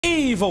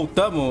E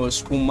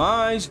voltamos com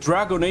mais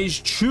Dragon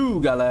Age 2,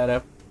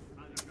 galera.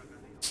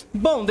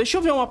 Bom, deixa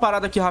eu ver uma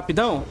parada aqui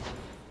rapidão.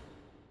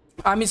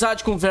 A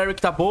amizade com o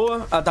Varric tá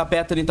boa. A da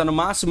Bethany tá no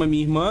máximo, a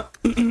minha irmã.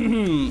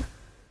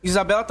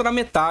 Isabela tá na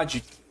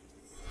metade.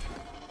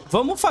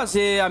 Vamos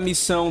fazer a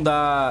missão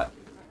da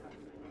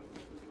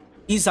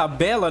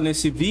Isabela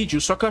nesse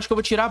vídeo. Só que eu acho que eu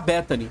vou tirar a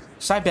Bethany.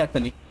 Sai,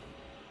 Bethany.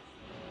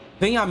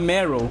 Vem a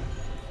Meryl.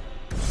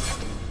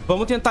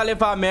 Vamos tentar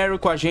levar a Meryl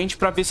com a gente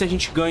pra ver se a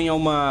gente ganha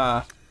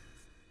uma...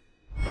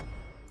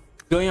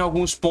 Ganha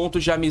alguns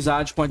pontos de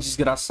amizade com a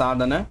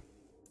desgraçada, né?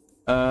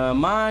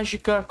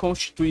 Mágica,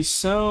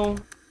 Constituição.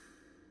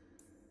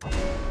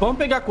 Vamos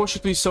pegar a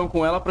Constituição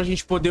com ela pra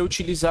gente poder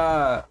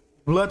utilizar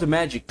Blood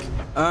Magic.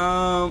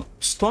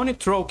 Stone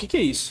Throw, o que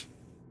é isso?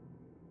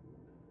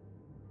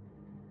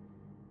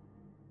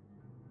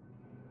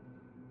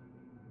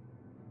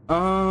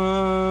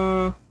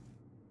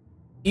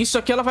 Isso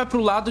aqui ela vai pro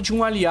lado de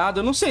um aliado.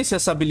 Eu não sei se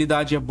essa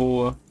habilidade é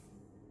boa.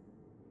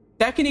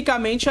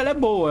 Tecnicamente ela é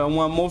boa. É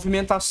uma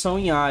movimentação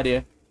em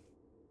área.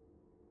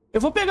 Eu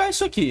vou pegar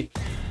isso aqui.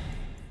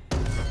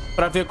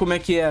 Pra ver como é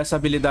que é essa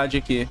habilidade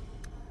aqui.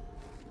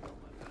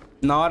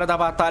 Na hora da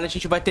batalha a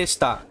gente vai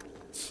testar.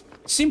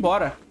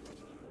 Simbora.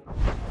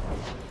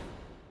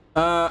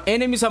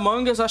 Enemies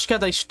Among Us, acho que é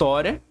da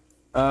história.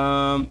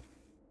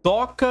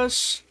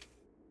 Docas.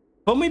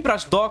 Vamos ir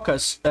pras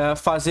docas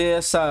fazer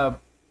essa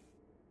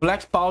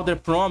Black Powder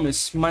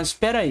Promise. Mas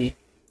espera aí.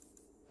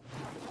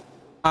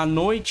 À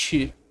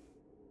noite...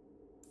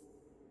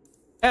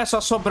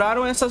 só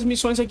sobraram essas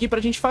missões aqui pra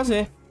gente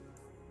fazer.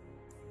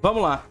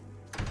 Vamos lá.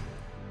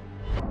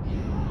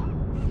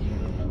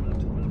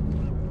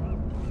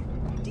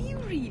 Do you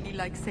really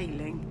like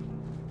sailing?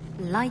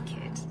 Like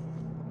it?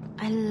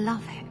 I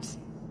love it.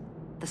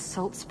 The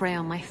salt spray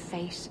on my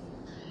face,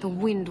 the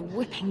wind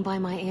whipping by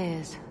my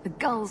ears, the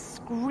gulls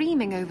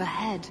screaming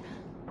overhead.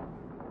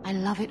 I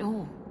love it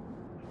all.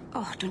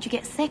 Oh, don't you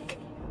get sick?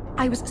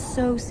 I was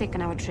so sick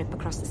on our trip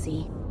across the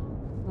sea.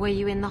 Were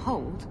you in the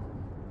hold?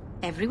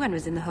 Everyone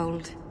was in the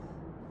hold.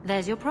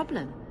 There's your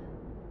problem.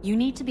 You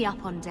need to be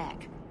up on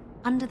deck,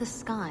 under the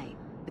sky,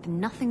 with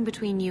nothing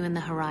between you and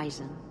the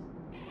horizon.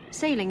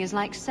 Sailing is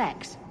like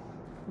sex.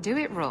 Do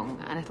it wrong,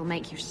 and it'll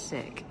make you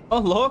sick. Oh,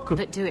 louco.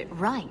 But do it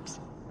right,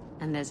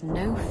 and there's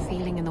no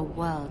feeling in the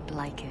world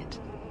like it.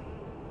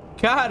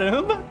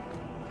 Caramba!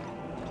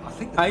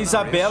 A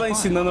Isabela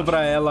ensinando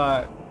pra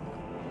ela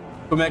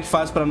como é que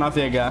faz pra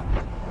navegar.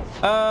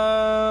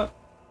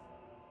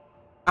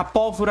 A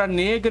pólvora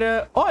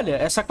negra... Olha,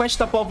 essa quest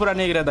da pólvora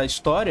negra é da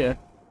história?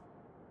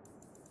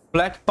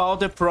 Black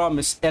Powder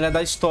Promise. Ela é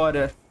da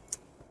história.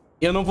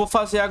 Eu não vou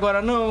fazer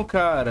agora não,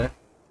 cara.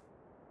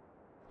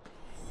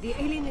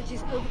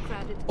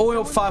 Ou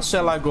eu faço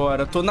ela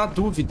agora? Tô na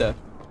dúvida.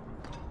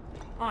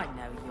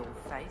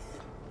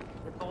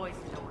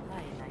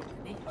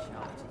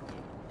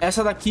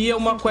 Essa daqui é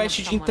uma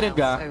quest de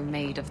entregar.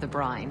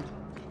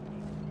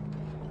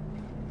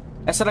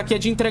 Essa daqui é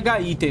de entregar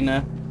item,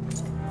 né?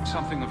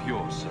 Something of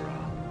yours, Sarah.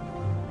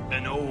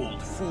 An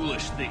old,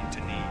 foolish thing to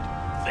need.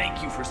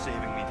 Thank you for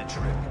saving me the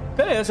trip.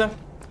 Beleza.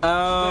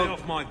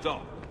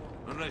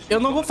 Eu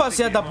não vou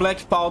fazer a da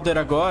Black Powder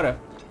agora.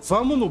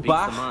 Vamos no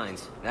bar.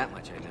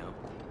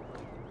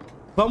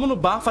 Vamos no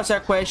bar fazer a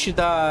quest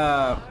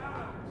da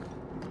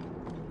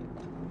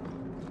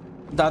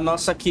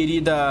nossa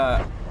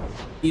querida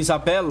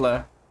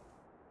Isabela.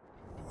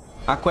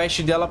 A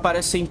quest dela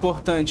parece ser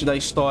importante da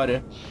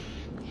história.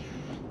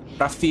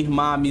 Pra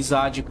firmar a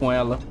amizade com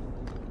ela.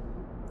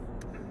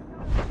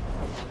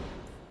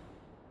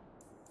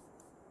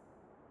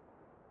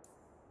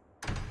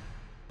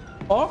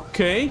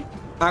 Ok.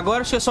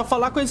 Agora acho que é só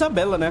falar com a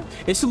Isabela, né?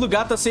 Esse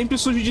lugar tá sempre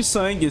sujo de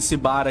sangue, esse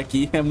bar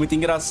aqui. É muito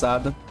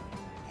engraçado.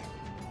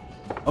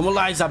 Vamos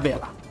lá,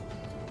 Isabela.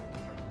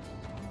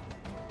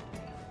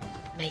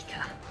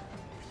 Maker.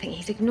 I think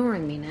he's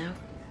ignoring me now.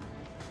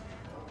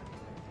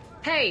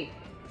 Hey,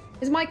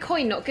 is my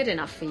coin not good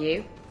enough for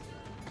you?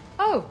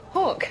 Oh,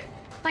 Hawk.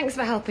 Thanks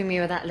for helping me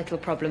with that little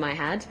problem I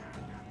had.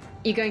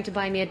 You going to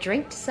buy me a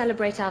drink to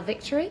celebrate our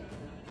victory?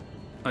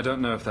 I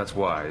don't know if that's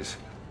wise.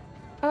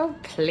 Oh,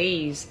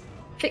 please.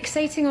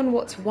 Fixating on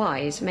what's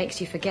wise makes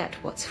you forget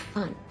what's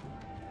fun.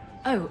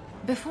 Oh,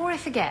 before I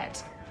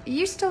forget, are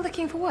you still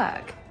looking for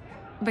work?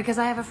 Because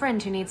I have a friend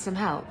who needs some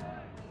help.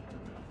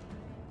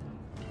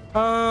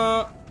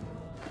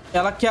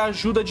 Ela quer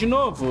ajuda de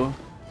novo?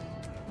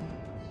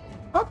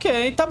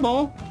 Ok, tá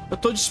bom. Eu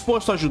tô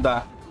disposto a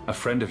ajudar. A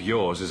friend of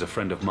yours is a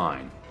friend of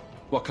mine.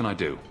 What can I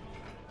do?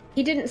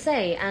 He didn't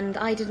say, and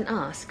I didn't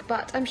ask,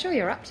 but I'm sure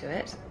you're up to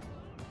it.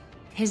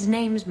 His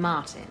name's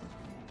Martin.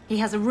 He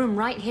has a room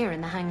right here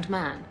in the Hanged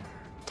Man.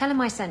 Tell him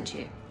I sent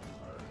you.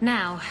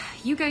 Now,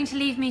 you going to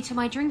leave me to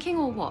my drinking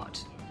or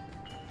what?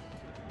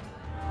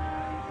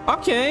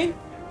 Ok.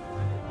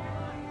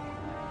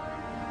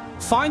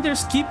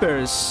 Finders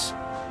Keepers.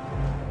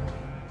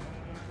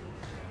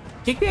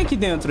 O que tem aqui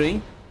dentro,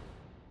 hein?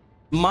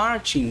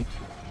 Martin.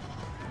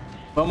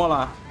 Vamos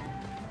lá.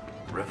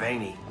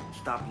 Ravani,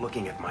 stop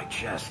looking at my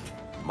chest.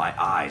 My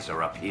eyes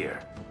are up here.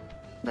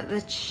 But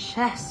the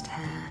chest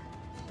hair...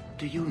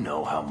 Do you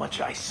know how much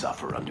I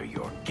suffer under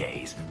your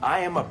gaze?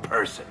 I am a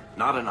person,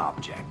 not an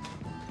object.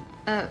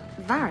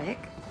 Varric?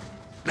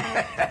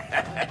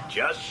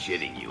 Just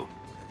shitting you.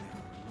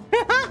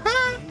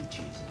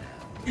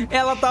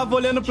 Ela tava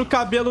olhando pro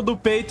cabelo do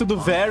peito do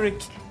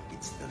Varric.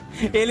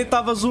 Ele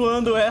tava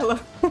zoando ela.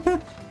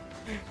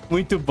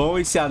 Muito bom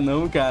esse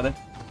anão, cara.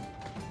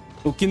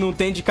 O que não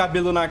tem de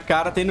cabelo na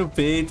cara tem no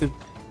peito.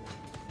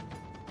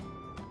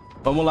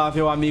 Vamos lá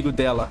ver o amigo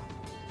dela.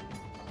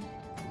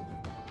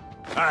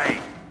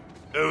 Hey,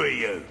 who are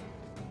you?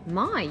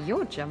 My,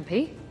 you're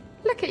jumpy.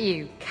 Look at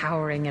you,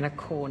 cowering in a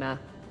corner.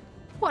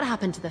 What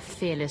happened to the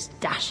fearless,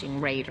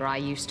 dashing raider I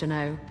used to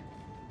know?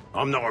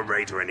 I'm not a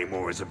raider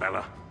anymore,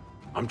 Isabella.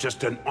 I'm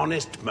just an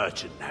honest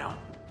merchant now.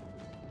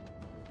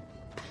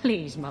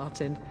 Please,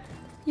 Martin.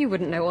 You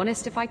wouldn't know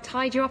honest if I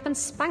tied you up and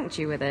spanked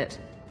you with it.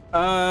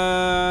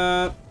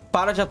 Para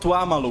de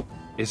atuar, maluco.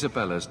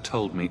 Isabella's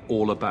told me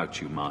all about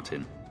you,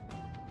 Martin.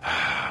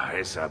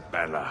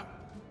 Isabella.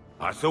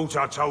 I thought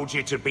I told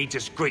you to be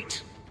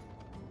discreet.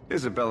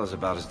 Isabella's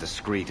about as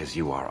discreet as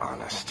you are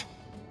honest.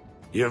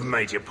 You've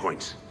made your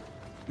point.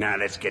 Now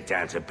let's get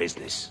down to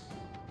business.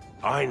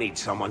 I need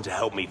someone to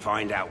help me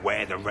find out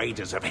where the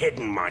raiders have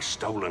hidden my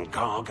stolen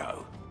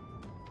cargo.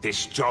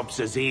 This job's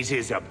as easy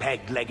as a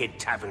peg-legged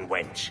tavern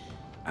wench.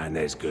 And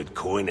there's good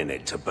coin in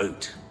it to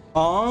boot.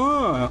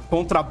 Ah,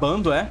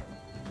 contrabando, é?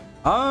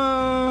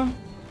 Ah,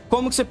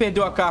 como que você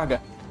perdeu a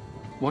carga?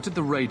 What did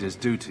the raiders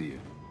do to you?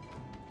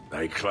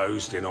 They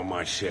closed in on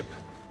my ship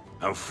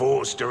and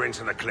forced her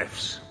into the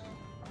cliffs.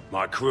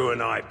 My crew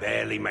and I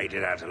barely made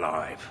it out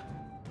alive.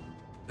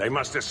 They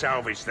must have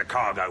salvaged the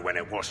cargo when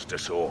it washed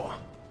ashore.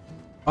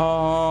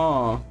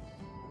 Ah,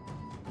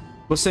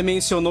 você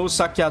mencionou os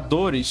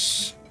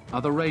saqueadores.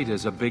 Are the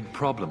raiders a big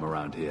problem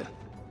around here?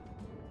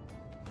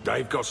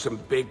 They've got some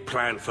big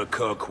plan for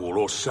Kirkwall,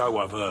 or so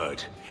I've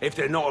heard. If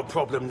they're not a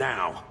problem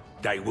now,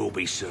 they will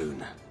be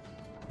soon.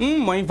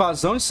 Uma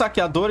invasão de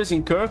saqueadores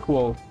em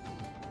Kirkwall.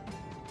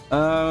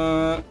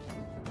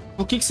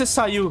 Por que você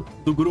saiu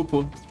do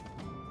grupo?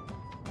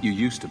 You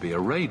used to be a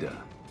raider.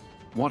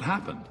 What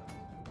happened?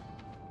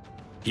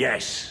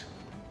 Yes,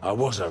 I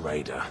was a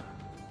raider.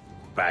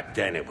 Back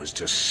then it was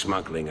just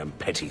smuggling and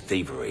petty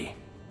thievery.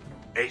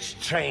 It's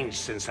changed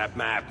since that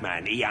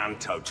madman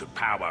Ianto took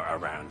power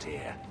around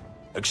here.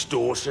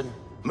 Extortion,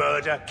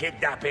 murder,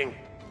 kidnapping.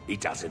 He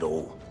does it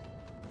all.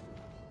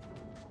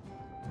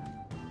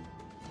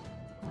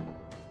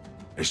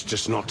 It's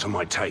just not to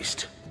my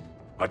taste.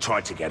 I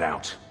tried to get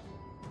out,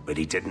 but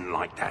he didn't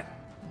like that.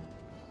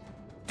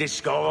 This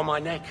scar on my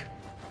neck?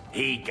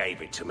 He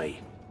gave it to me.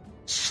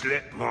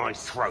 Slit my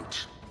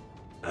throat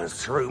and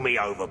threw me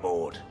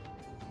overboard.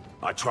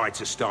 I tried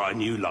to start a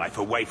new life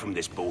away from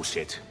this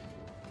bullshit.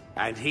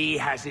 And he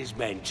has his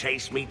men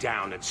chase me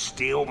down and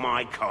steal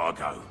my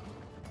cargo.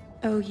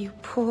 Oh, you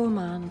poor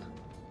man.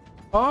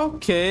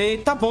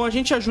 Ok, tá bom, a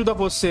gente ajuda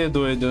você,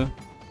 doido.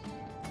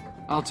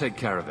 I'll take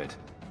care of it.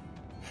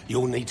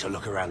 You'll need to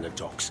look around the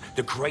docks.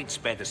 The crates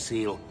bear the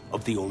seal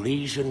of the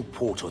Orlesian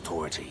Port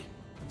Authority.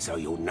 So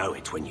you'll know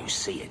it when you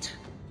see it.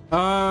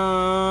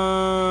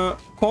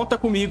 Conta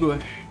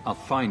comigo. I'll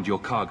find your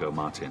cargo,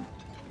 Martin.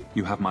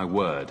 You have my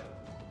word.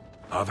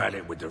 I've had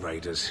it with the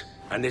raiders,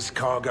 and this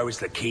cargo is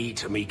the key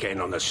to me getting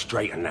on the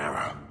straight and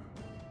narrow.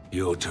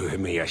 You're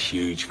doing me a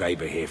huge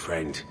favor here,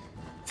 friend.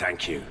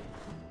 Thank you,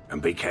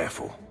 and be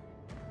careful.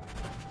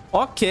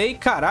 Ok,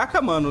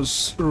 caraca, mano,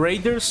 os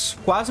Raiders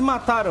quase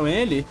mataram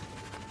ele.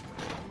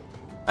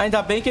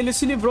 Ainda bem que ele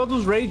se livrou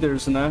dos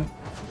Raiders, né?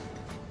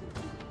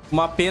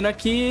 Uma pena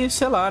que,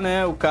 sei lá,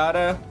 né, o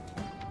cara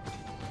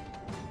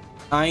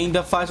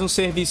ainda faz uns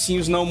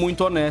servicinhos não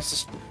muito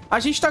honestos. A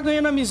gente tá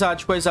ganhando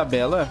amizade com a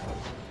Isabella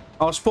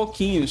aos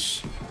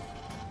pouquinhos.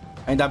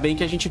 Ainda bem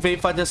que a gente veio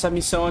fazer essa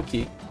missão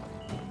aqui.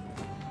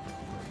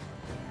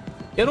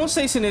 Eu não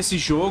sei se nesse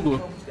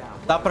jogo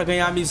dá pra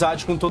ganhar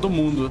amizade com todo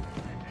mundo.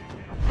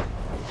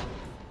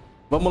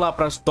 Vamos lá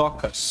pras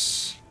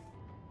docas.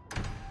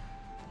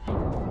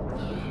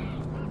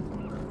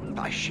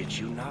 I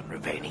shit you not,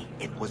 Ravani.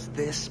 It was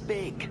this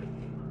big.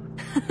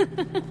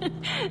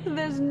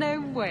 There's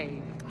no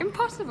way.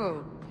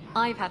 Impossible.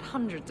 I've had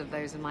hundreds of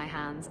those in my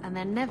hands, and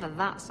they're never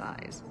that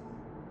size.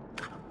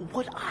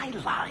 Would I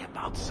lie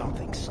about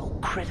something so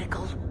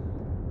critical?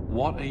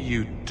 What are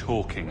you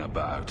talking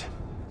about?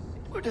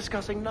 We're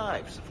discussing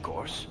knives, of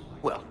course.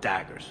 Well,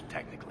 daggers,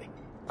 technically.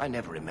 I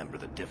never remember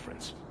the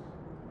difference.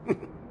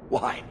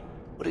 Why?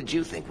 What did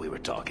you think we were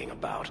talking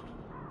about?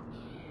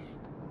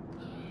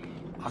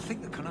 I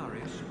think the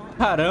Qunari is smart.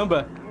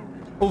 Caramba,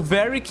 o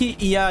Varric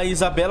e a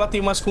Isabella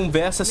têm umas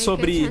conversas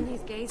sobre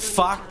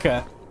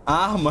faca,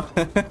 arma,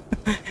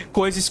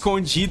 coisa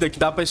escondida que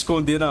dá pra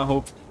esconder na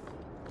roupa.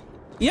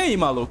 E aí,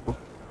 maluco?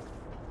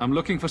 I'm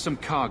looking for some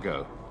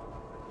cargo.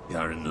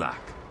 You're in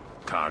luck.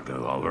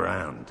 Cargo all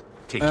around.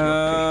 Take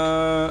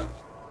your pick.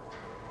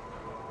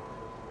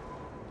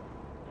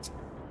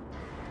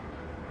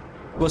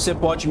 Você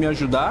pode me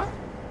ajudar?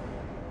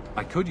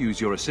 I could use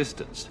your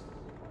assistance.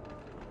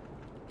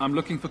 I'm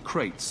looking for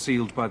crates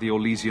sealed by the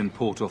Orlesian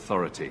Port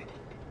Authority.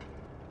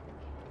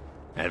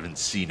 Haven't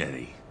seen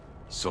any.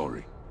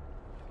 Sorry.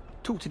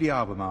 Talk to the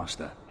harbour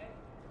master.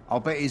 I'll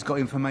bet he's got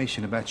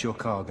information about your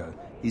cargo.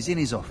 He's in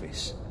his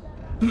office.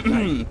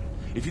 Hey,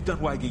 if you're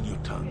done wagging your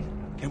tongue,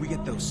 can we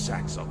get those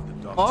sacks off the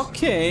docks?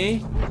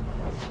 Ok.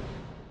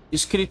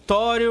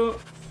 Escritório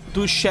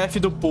do chefe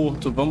do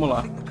porto. Vamos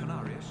lá.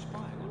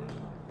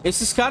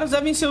 Esses caras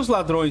devem ser os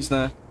ladrões,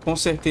 né? Com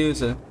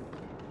certeza.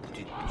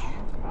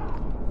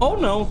 Ou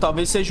não,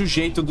 talvez seja o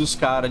jeito dos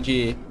caras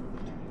de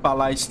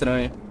falar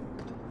estranho.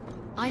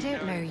 I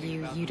don't know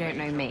you, you don't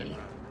know me.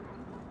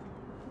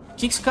 O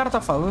que esse cara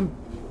tá falando?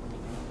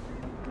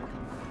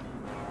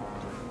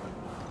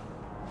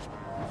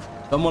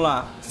 Vamos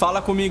lá.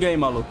 Fala comigo aí,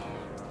 maluco.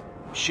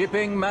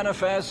 Shipping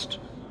manifest.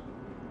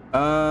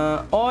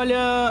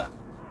 Olha...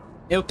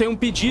 Eu tenho um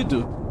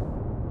pedido.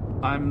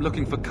 I'm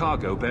looking for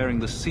cargo bearing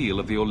the seal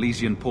of the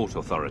Orlesian Port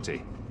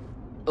Authority.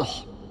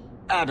 Ugh.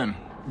 Adam,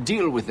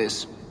 deal with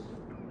this.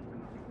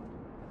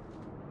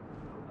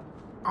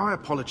 I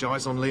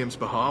apologize on Liam's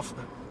behalf.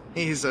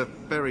 He is a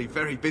very,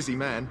 very busy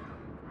man.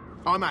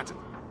 I'm Adam,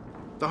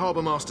 the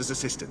Harbour Master's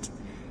assistant.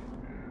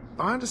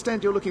 I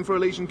understand you're looking for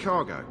Elysian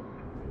cargo.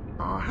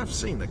 I have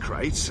seen the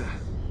crates.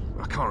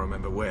 I can't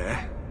remember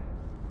where.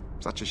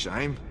 Such a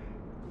shame.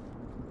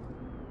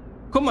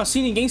 Como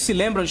assim? Ninguém se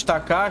lembra onde tá a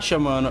caixa,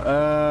 mano?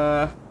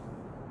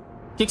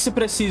 O que você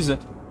precisa?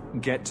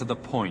 Get to the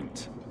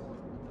point.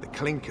 The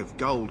clink of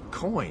gold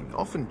coin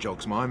often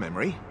jogs my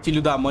memory.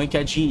 Filho da mãe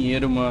quer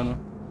dinheiro, mano.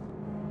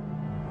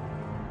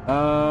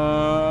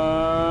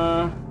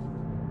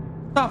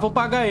 Tá, vou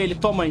pagar ele.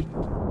 Toma aí.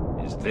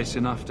 Is this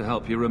enough to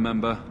help you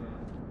remember?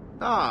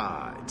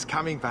 Ah, it's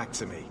coming back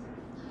to me.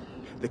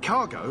 The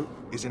cargo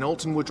is in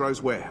Alton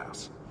Woodrow's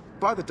warehouse,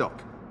 by the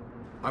dock.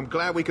 I'm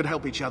glad we could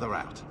help each other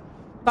out.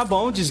 Tá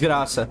bom,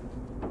 desgraça.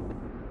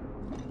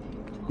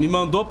 Me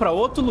mandou pra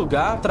outro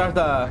lugar, atrás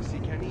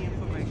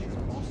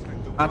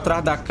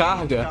da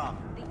carga.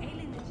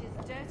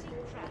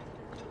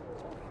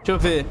 Deixa eu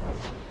ver.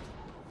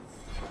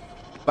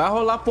 Vai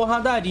rolar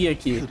porradaria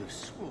aqui.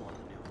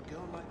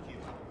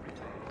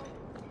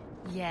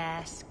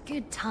 Yes,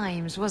 good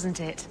times,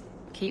 wasn't it?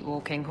 Keep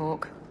walking,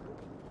 Hawk.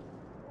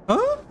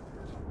 Hã?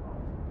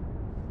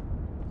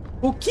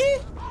 O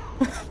quê?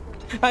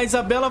 A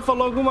Isabela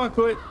falou alguma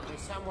coisa.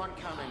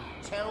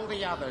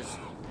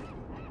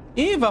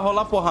 Ih, vai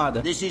rolar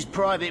porrada. This is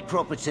private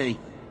property.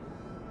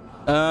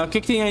 O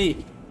que tem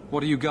aí?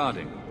 What are you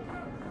guarding?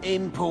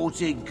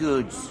 Imported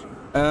goods.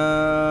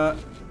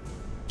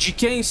 De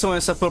quem são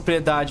essa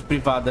propriedade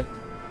privada?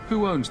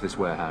 Who owns this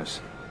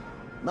warehouse?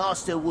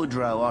 Master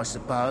Woodrow, I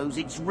suppose.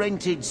 It's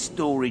rented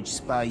storage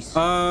space.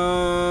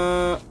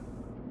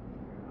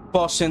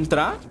 Posso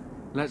entrar?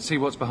 Let's see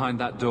what's behind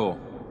that door.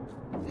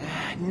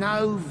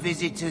 No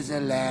visitors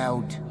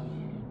allowed.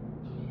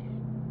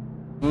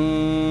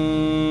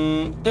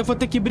 Eu vou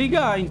ter que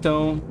brigar,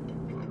 então.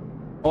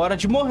 Hora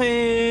de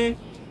morrer.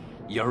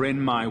 You're in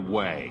my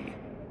way.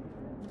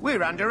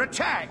 We're under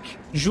attack.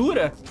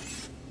 Jura?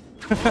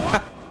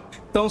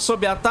 Estão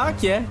sob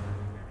ataque, é?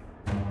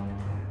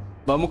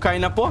 Vamos cair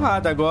na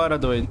porrada agora,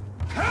 doido.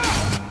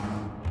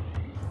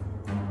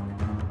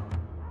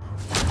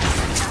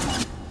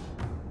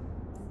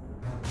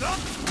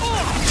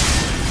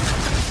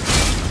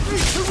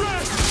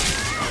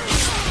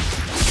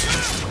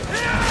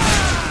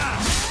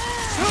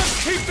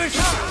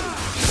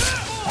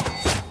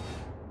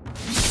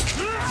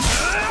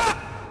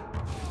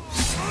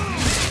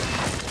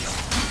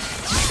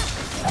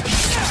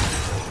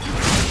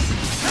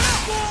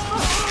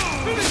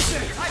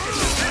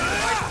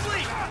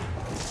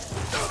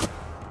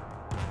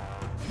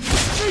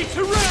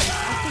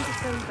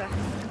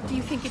 Do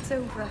you think it's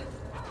over?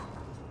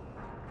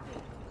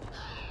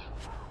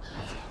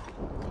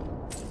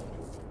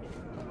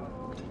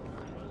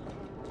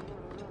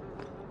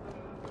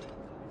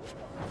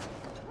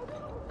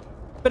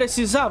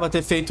 Precisava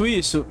ter feito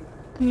isso?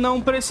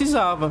 Não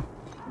precisava.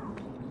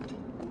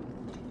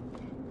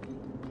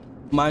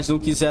 Mas não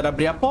quiser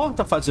abrir a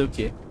porta, fazer o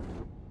quê?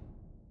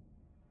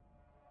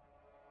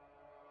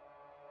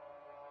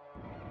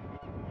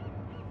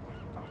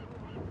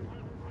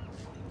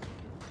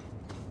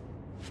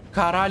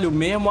 Caralho, o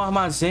mesmo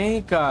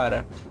armazém,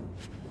 cara.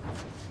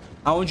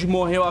 Aonde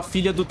morreu a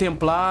filha do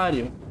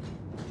Templário.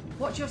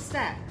 Watch your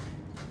step.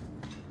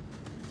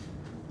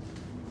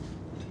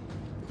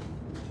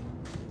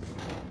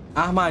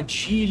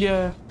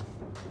 Armadilha.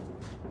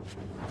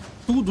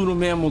 Tudo no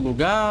mesmo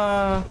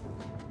lugar.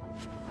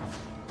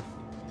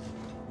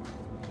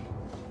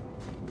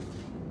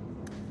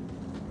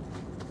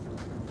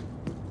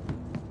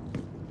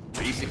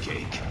 Piece of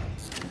cake.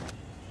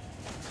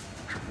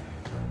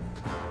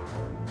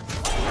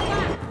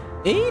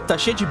 Eita,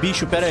 cheio de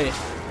bicho, pera aí.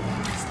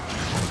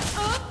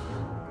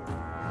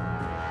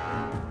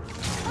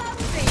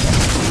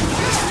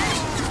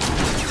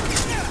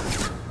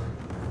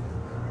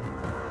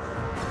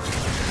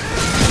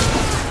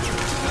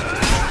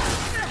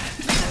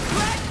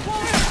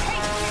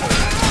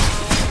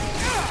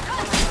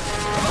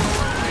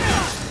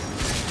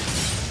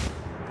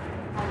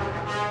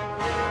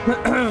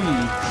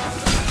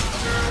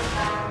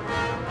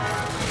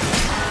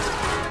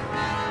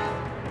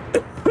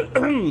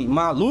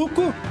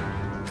 Maluco.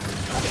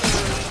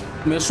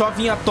 Começou a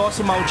vir a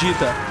tosse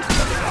maldita.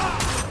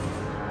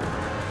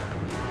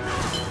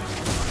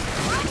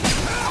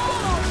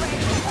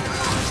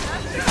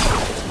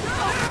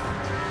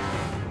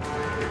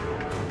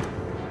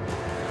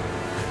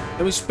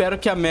 Eu espero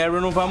que a Mary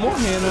não vá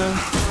morrer, né?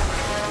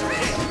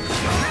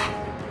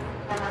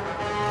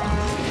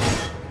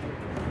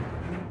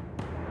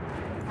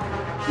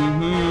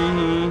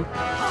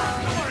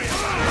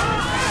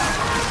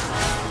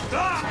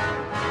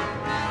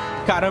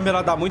 Caramba,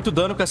 ela dá muito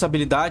dano com essa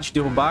habilidade de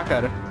derrubar,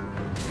 cara.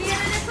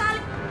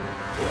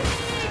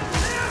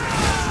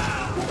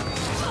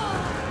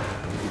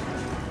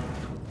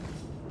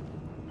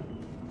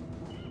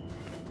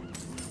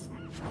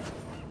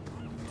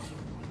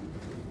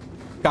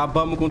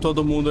 Acabamos com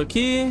todo mundo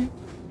aqui.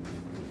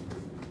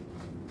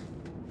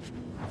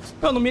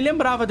 Eu não me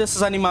lembrava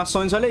dessas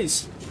animações, olha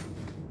isso.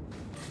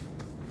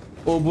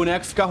 O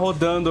boneco fica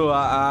rodando a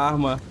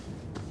arma.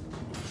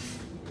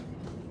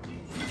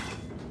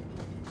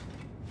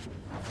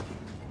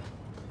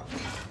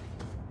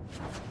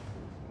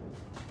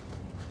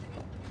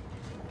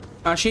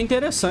 Achei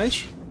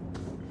interessante.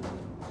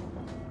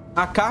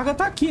 A carga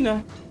tá aqui,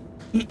 né?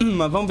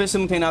 Mas vamos ver se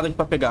não tem nada aqui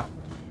pra pegar.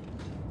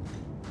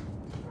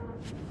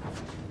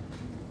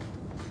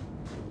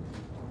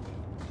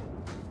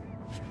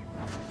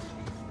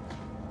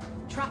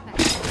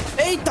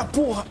 Eita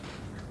porra!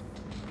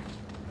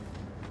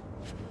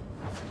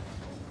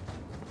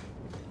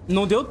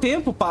 Não deu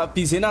tempo,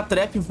 pisei na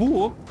trap e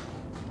voou.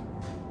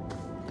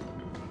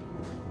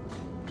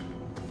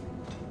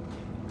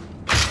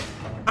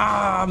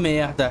 Ah,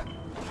 merda.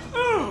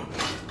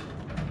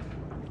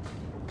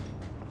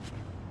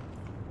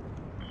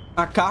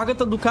 A carga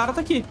do cara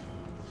tá aqui.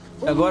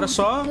 Agora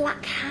só...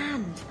 Black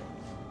Hand.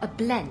 A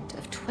blend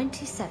of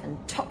 27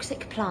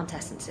 toxic plant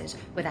essences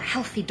with a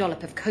healthy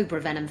dollop of cobra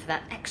venom for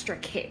that extra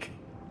kick.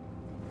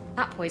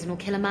 That poison will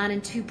kill a man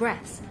in 2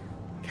 breaths.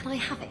 Can I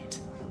have it?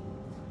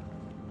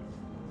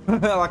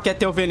 Ela quer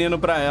ter o veneno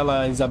pra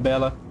ela,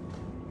 Isabela.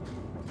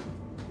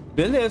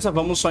 Beleza,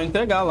 vamos só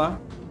entregar lá.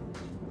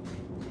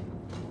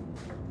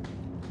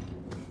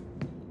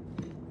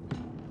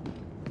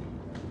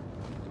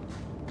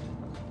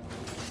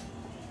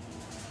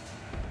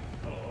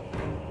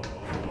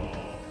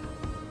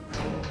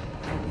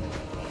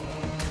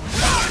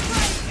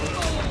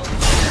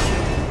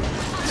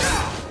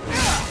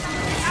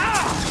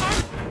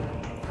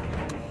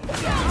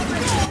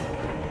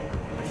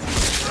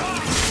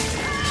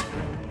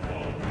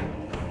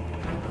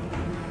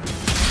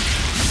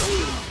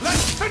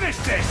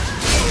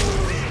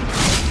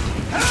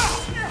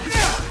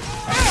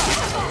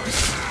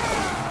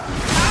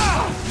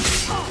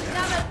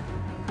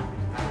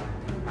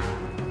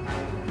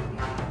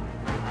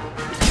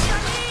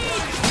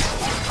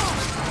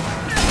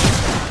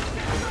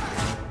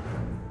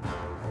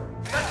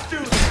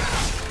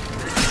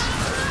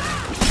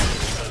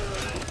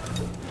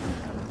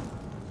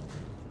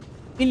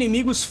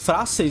 Inimigos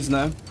fáceis,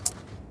 né?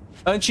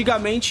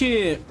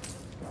 Antigamente,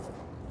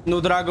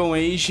 no Dragon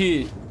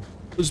Age,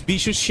 os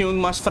bichos tinham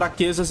umas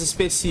fraquezas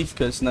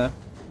específicas, né?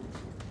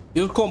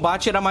 E o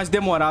combate era mais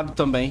demorado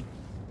também.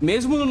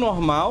 Mesmo no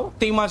normal,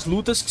 tem umas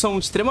lutas que são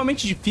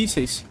extremamente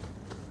difíceis.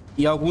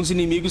 E alguns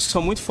inimigos que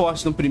são muito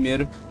fortes no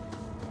primeiro.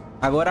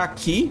 Agora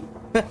aqui,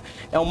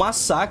 é um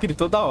massacre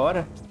toda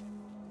hora.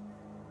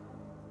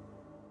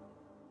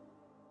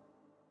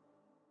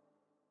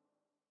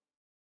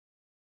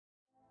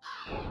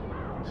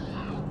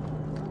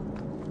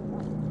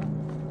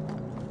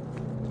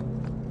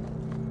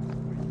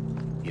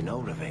 You know,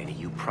 Ravani,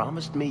 you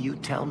promised me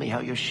you'd tell me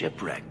how you're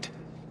shipwrecked.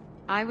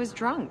 I was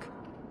drunk.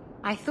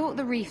 I thought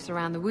the reefs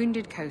around the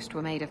wounded coast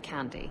were made of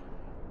candy.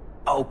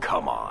 Oh,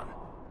 come on.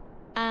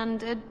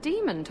 And a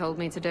demon told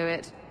me to do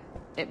it.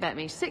 It bet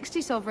me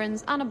 60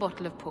 sovereigns and a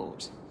bottle of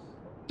port.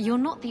 You're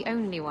not the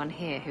only one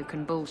here who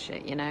can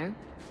bullshit, you know?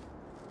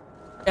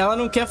 Ela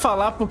não quer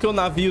falar porque o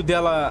navio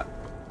dela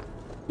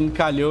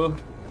encalhou.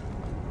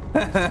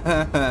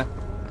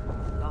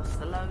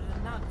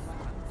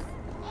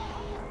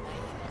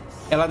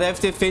 Ela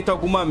deve ter feito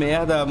alguma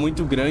merda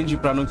muito grande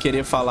pra não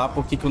querer falar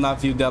porque que o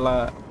navio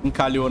dela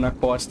encalhou na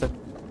costa.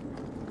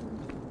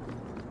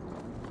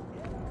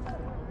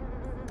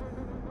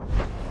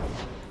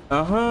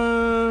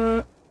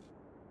 Aham.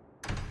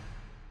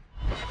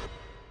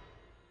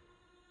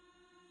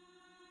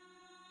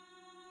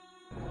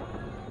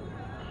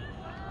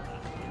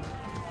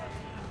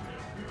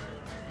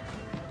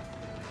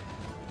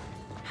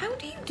 How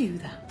do you do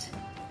that?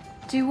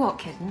 Do what,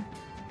 kitten?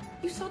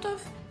 You sort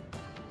of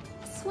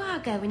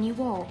swagger when you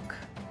walk.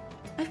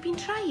 I've been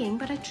trying,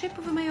 but I trip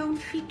over my own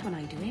feet when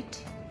I do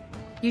it.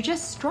 You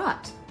just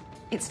strut.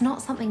 It's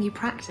not something you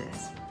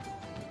practice.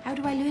 How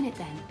do I learn it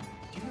then?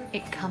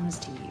 It comes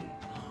to you,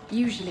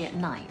 usually at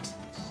night.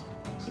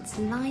 It's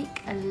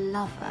like a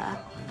lover,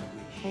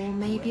 or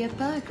maybe a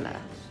burglar.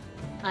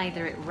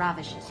 Either it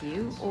ravishes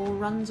you, or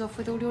runs off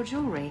with all your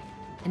jewelry.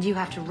 and you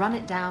have to run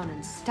it down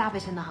and stab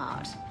it in the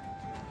heart.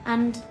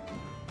 And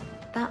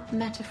that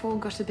metaphor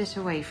got a bit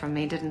away from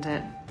me, didn't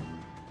it?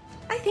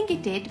 I think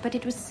it did, but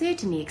it was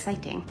certainly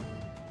exciting.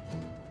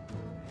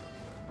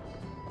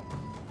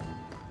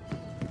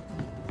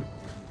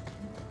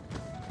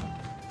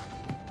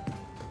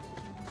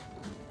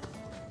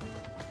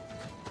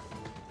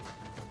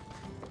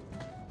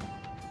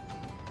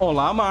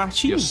 Olá,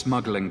 Martin. You're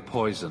smuggling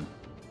poison.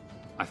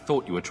 I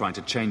thought you were trying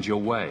to change your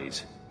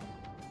ways.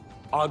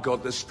 I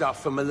got the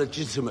stuff from a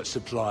legitimate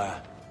supplier,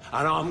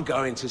 and I'm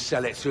going to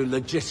sell it through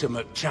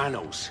legitimate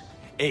channels.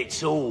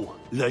 It's all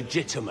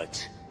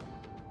legitimate.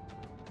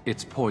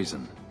 It's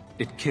poison.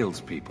 It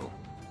kills people.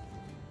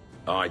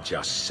 I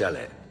just sell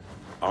it.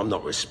 I'm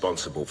not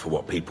responsible for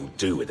what people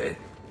do with it.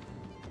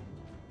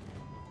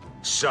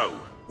 So,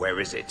 where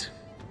is it?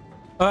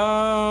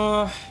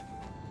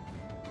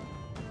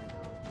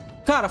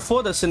 Cara,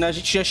 foda-se, né? A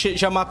gente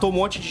já matou um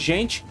monte de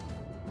gente.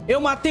 Eu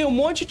matei um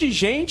monte de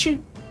gente.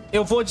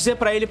 Eu vou dizer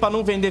pra ele pra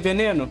não vender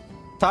veneno.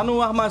 Tá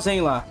no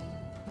armazém lá.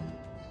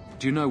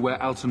 Do you know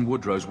where Alton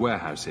Woodrow's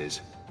warehouse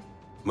is?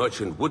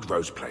 Merchant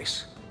Woodrow's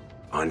place.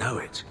 I know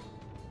it.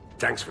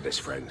 Thanks for this,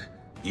 friend.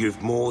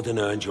 You've more than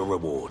earned your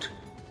reward.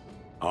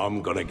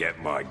 I'm gonna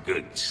get my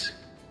goods.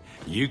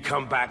 You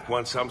come back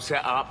once I'm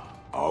set up,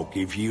 I'll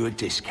give you a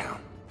discount.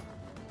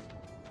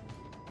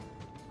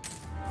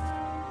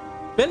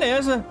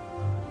 Beleza.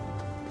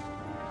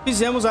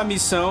 Fizemos a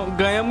missão.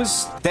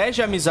 Ganhamos 10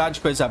 de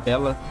amizade com a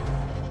Isabela.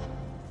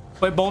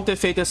 Foi bom ter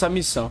feito essa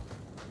missão.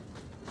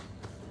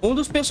 Um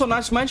dos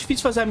personagens mais difíceis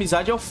de fazer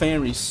amizade é o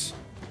Fenris.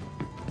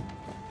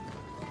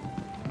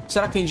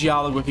 Será que tem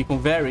diálogo aqui com o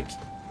Varric?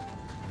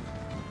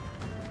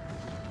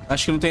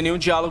 Acho que não tem nenhum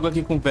diálogo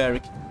aqui com o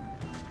Varric.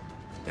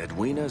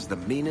 Edwina's the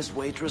meanest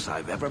waitress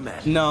I've ever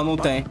met. Não, não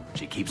tem.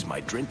 She keeps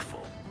my drink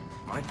full.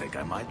 I think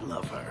I might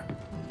love her.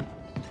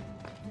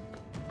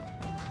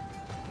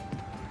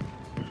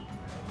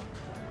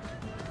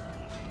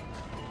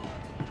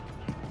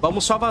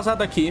 Vamos só vazar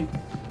daqui.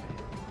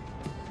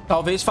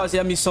 Talvez fazer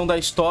a missão da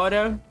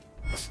história,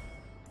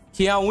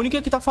 que é a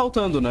única que tá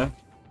faltando, né?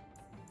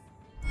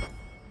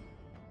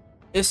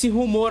 Esse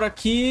rumor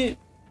aqui...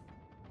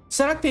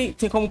 Será que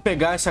tem como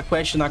pegar essa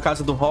quest na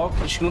casa do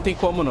Rock? Acho que não tem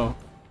como, não. Não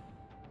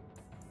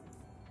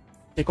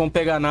tem como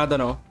pegar nada,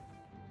 não.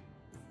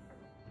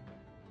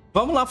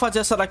 Vamos lá fazer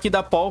essa daqui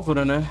da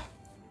pólvora, né?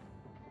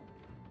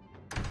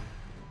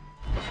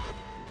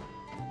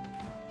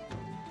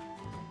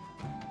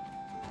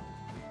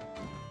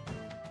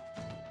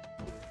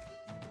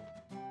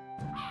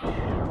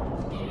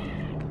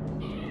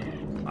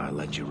 I'll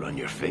let you run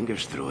your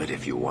fingers through it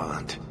if you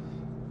want.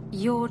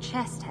 Your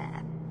chest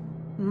hair?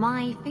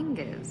 My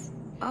fingers?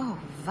 Oh,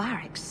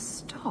 Varric,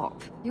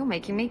 stop. You're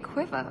making me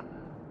quiver.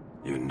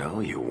 You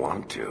know you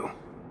want to.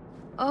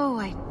 Oh,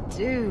 I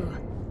do.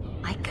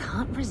 I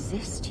can't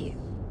resist you.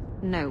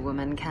 No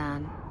woman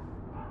can.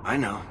 I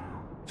know.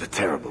 It's a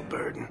terrible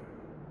burden.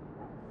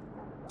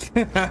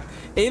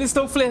 Eles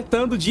estão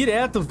flertando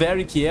direto,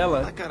 Varric e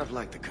ela. I kind of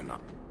like the canal.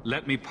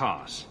 Let me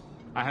pass.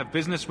 I have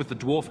business with the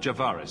dwarf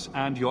Javaris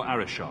and your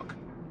Arishok.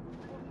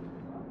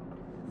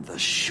 The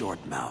short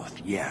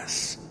mouth,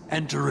 yes.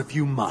 Enter if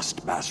you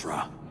must,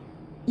 Basra.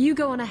 You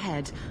go on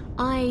ahead.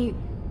 I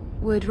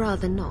would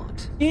rather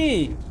not.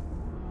 Ih.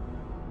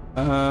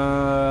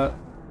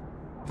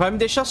 Vai me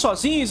deixar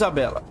sozinha,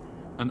 Isabela?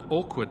 An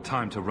awkward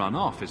time to run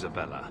off,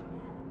 Isabella.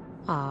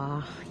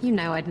 Ah, you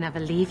know I'd never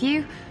leave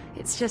you.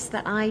 It's just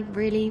that I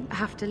really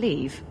have to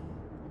leave.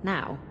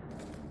 Now.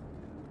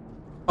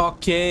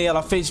 Ok,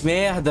 ela fez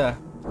merda.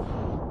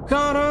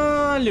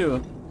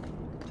 Caralho.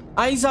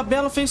 A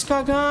Isabela fez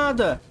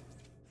cagada.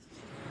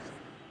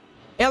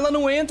 Ela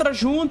não entra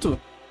junto.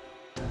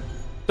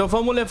 Então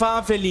vamos levar a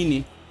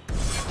Aveline.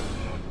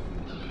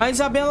 A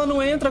Isabela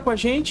não entra com a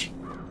gente.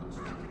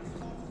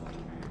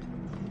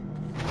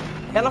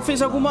 Ela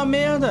fez alguma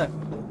merda.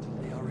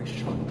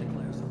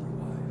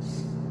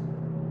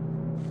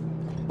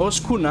 Os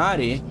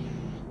Qunari.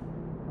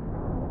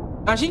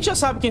 A gente já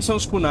sabe quem são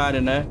os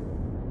Qunari, né?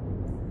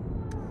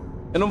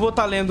 Eu não vou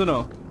estar lendo,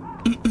 não.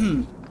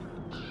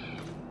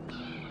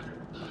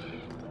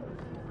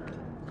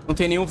 Não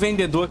tem nenhum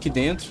vendedor aqui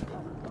dentro.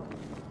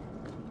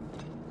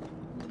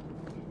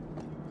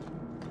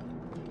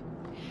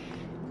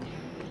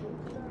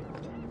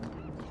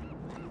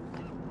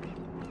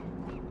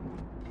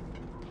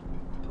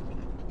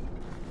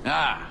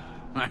 Ah,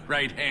 my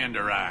right hand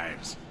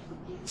arrives.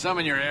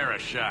 Summon your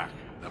Arishok.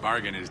 The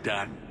bargain is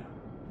done.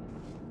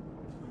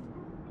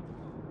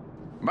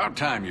 About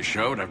time you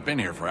showed. I've been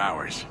here for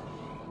hours.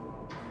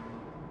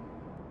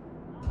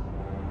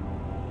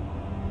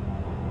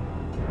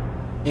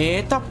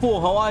 Eita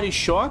porra, o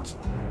Arishok.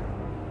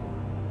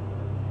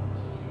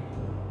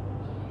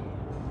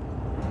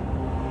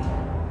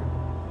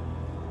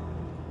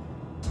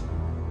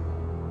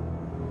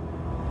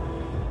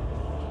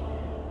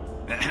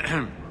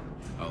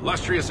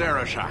 Illustrious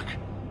Arishok,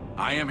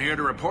 I am here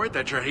to report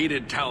that your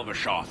hated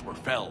Talvashoth were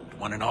felled,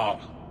 one and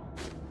all.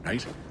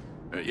 Right?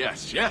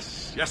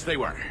 Yes, they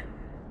were.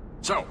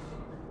 So,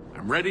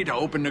 I'm ready to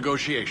open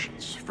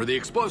negotiations for the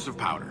explosive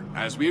powder,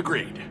 as we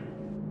agreed.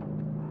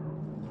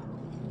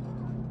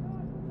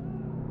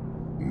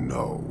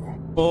 No.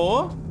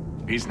 Oh?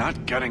 He's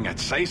not getting it.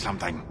 Say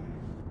something.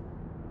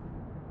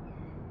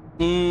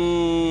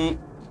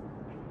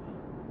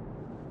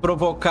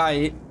 Provocar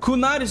ele.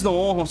 Qunaris não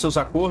honram seus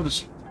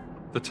acordos?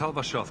 The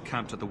Talvashoth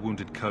camped at the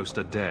Wounded Coast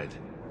are dead.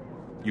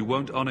 You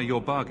won't honor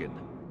your bargain?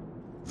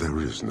 There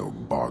is no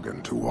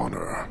bargain to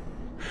honor.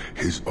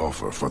 His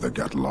offer for the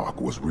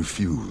Gatlock was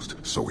refused,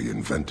 so he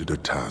invented a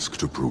task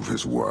to prove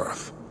his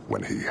worth,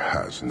 when he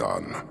has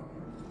none.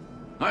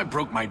 I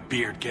broke my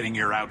beard getting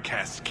your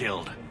outcasts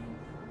killed.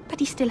 But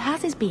he still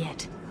has his beard.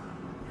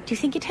 Do you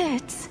think it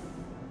hurts?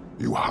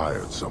 You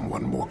hired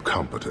someone more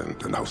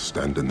competent and now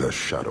stand in their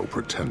shadow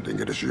pretending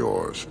it is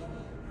yours.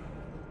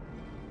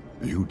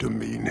 You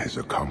demean his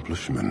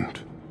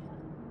accomplishment.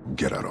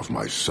 Get out of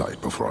my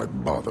sight before I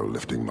bother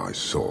lifting my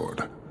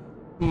sword.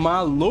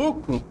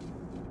 Maluco?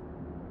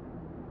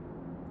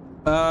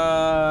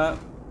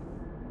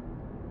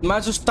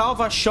 Mas os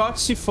Talvashoth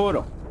se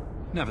foram.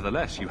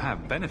 Nevertheless, you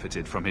have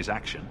benefited from his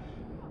action.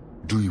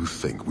 Do you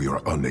think we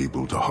are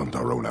unable to hunt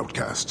our own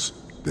outcasts?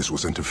 This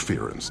was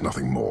interference,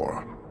 nothing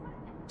more.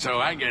 So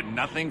I get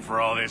nothing for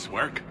all this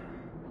work?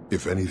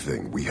 If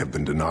anything, we have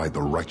been denied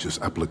the righteous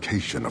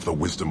application of the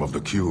wisdom of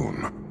the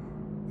Qun.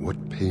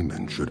 What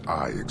payment should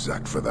I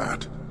exact for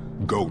that?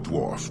 Go,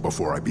 dwarf,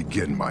 before I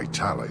begin my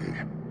tally.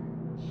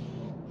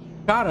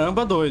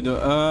 Caramba, doido.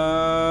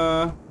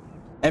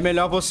 É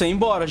melhor você ir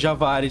embora,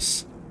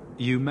 Javares.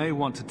 You may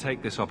want to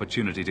take this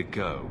opportunity to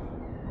go.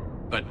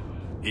 But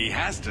he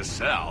has to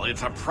sell.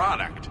 It's a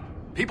product.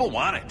 People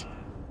want it.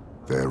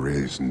 There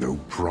is no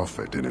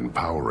profit in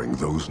empowering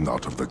those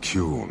not of the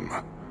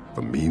Qun.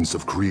 The means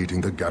of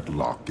creating the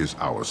Gatlock is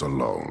ours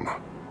alone.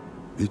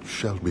 It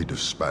shall be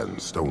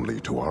dispensed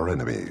only to our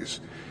enemies,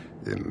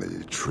 in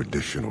the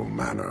traditional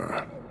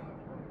manner.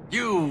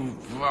 You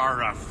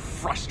are a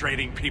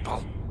frustrating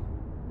people.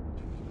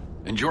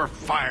 And you're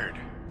fired.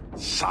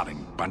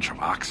 Sodding bunch of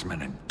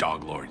oxmen and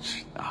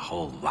doglords. A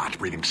whole lot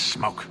breathing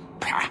smoke.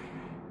 Pah.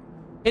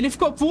 Ele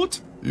ficou puto.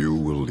 You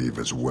will leave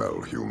as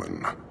well,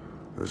 human.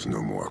 There's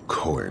no more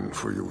coin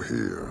for you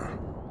here.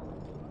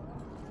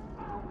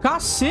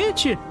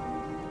 Cacete!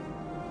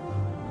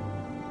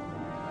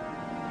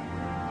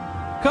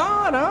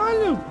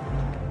 Caralho!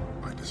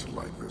 I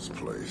dislike this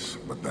place,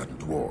 but that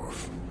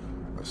dwarf,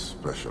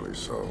 especially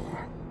so.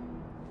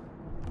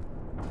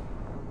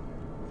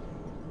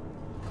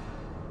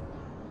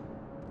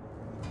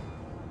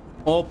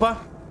 Opa!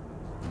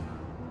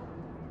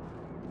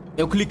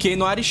 Eu cliquei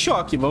no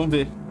Arishock, vamos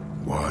ver.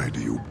 Why do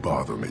you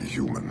bother me,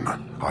 human?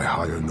 I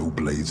hire no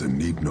blades and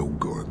need no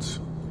goods.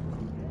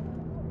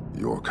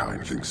 Your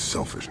kind thinks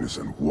selfishness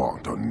and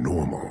want are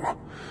normal.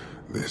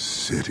 This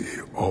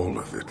city, all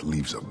of it,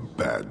 leaves a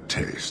bad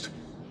taste.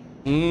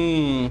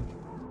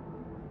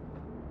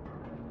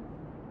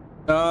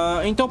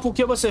 Então por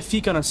que você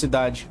fica na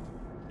cidade?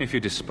 If you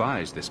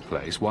despise this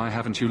place, why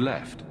haven't you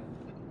left?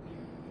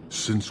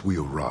 Since we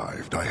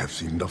arrived, I have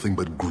seen nothing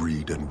but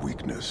greed and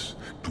weakness.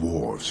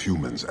 Dwarves,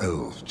 humans,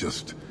 elves,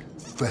 just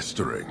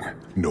festering.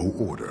 No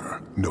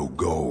order, no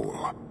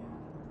goal.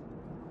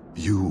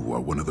 You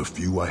are one of the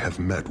few I have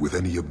met with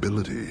any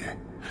ability.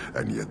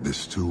 And yet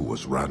this too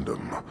was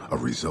random, a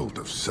result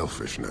of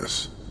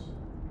selfishness.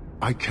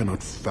 I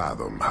cannot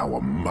fathom how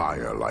a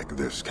mire like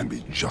this can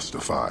be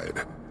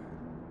justified.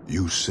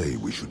 You say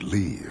we should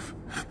leave,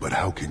 but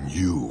how can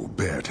you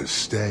bear to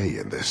stay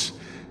in this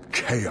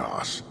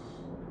chaos?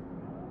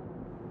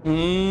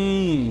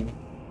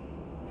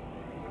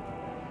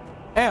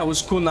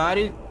 Os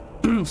Qunari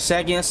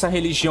seguem essa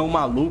religião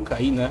maluca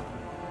aí, né?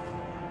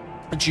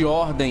 De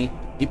ordem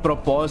e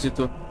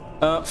propósito.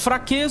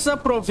 Fraqueza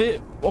provê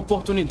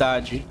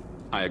oportunidade.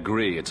 I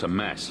agree, it's a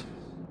mess.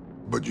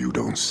 But you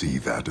don't see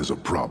that as a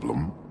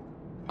problem?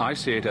 I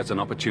see it as an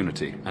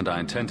opportunity, and I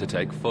intend to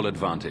take full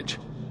advantage.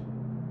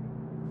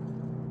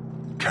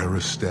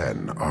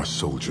 Karisten are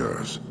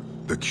soldiers.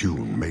 The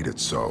Qun made it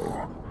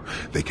so.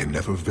 They can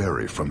never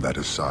vary from that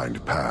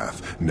assigned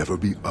path, never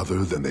be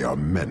other than they are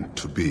meant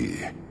to be.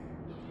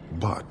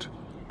 But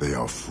they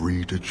are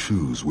free to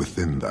choose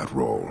within that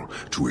role,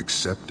 to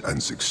accept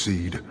and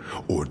succeed,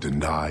 or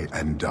deny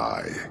and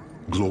die.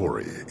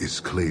 Glory is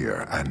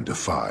clear and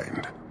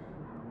defined.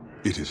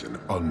 It is an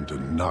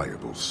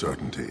undeniable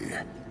certainty.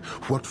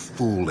 What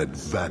full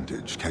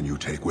advantage can you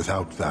take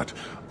without that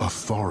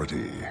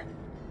authority?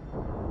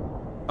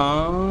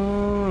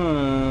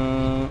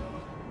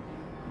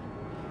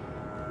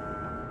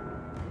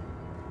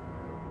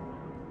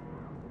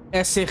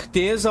 É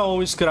certeza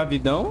ou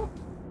escravidão?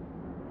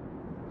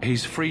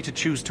 He's free to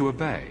choose to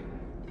obey.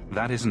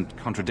 That isn't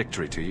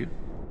contradictory to you?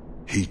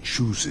 He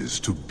chooses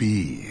to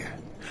be,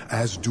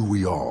 as do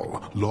we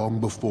all, long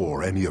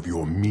before any of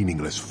your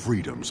meaningless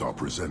freedoms are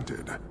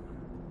presented.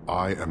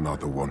 I am not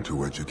the one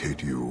to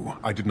educate you.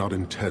 I did not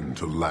intend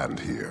to land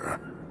here.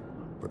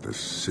 But this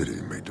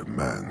city may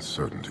demand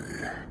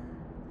certainty.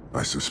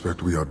 I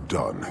suspect we are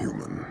done,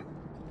 human.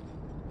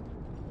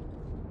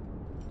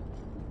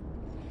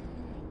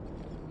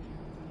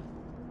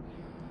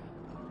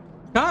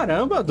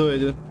 Caramba,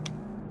 doido.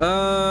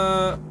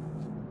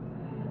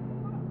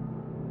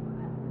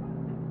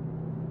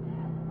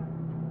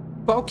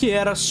 Qual que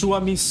era a sua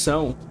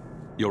missão?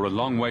 You're a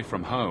long way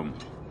from home.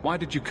 Why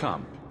did you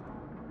come?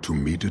 To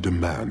meet a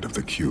demand of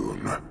the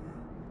Qun.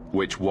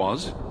 Which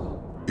was?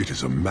 It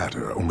is a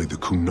matter only the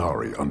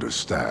Qunari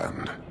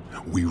understand.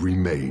 We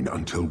remain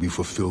until we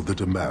fulfill the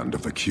demand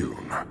of the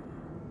Qun.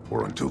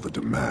 Or until the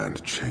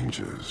demand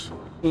changes.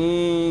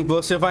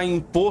 Você vai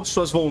impor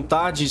suas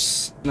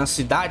vontades na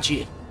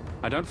cidade?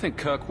 I don't think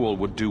Kirkwall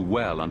would do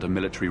well under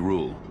military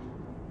rule.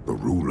 The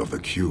rule of the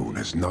Qun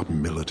is not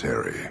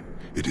military.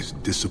 It is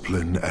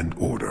discipline and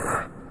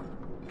order.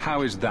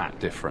 How is that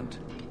different?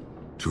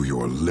 To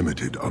your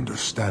limited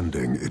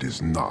understanding, it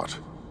is not.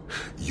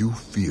 You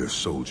fear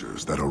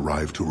soldiers that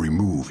arrive to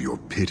remove your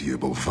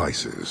pitiable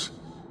vices.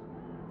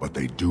 But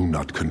they do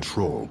not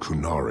control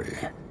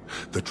Qunari.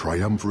 The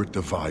triumvirate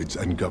divides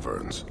and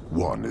governs.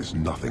 One is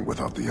nothing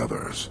without the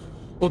others.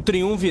 O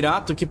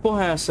triunvirato? Que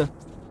porra é essa?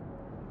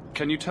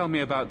 Can you tell me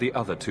about the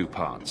other two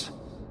parts?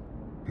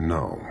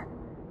 No.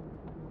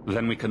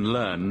 Then we can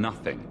learn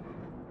nothing.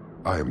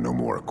 I am no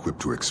more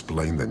equipped to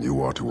explain than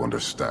you are to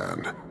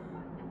understand.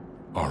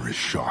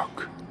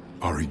 Arishak,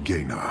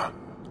 Arigena,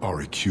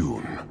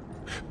 Arikyun,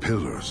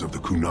 pillars of the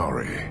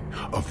Qunari,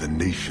 of the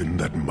nation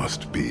that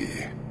must be.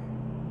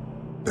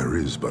 There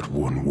is but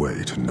one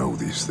way to know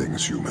these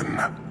things, human.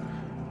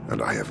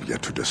 And I have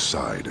yet to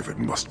decide if it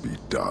must be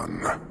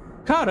done.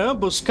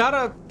 Caramba, os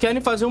caras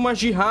querem fazer uma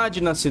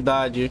jihad na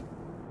cidade.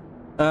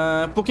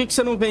 Por que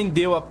você não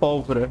vendeu a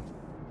pólvora?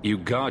 You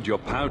guard your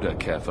powder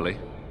carefully.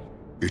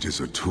 It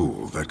is a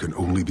tool that can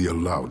only be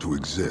allowed to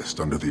exist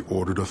under the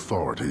ordered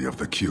authority of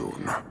the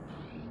Qun.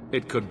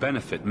 It could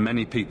benefit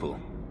many people.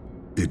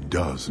 It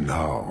does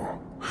now.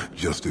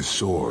 Just as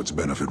swords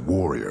benefit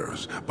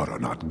warriors, but are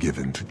not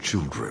given to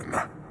children.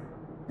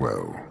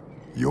 Well,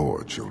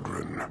 your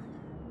children.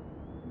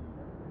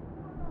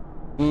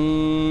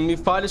 Me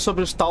fale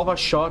sobre os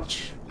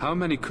Talvashot. How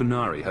many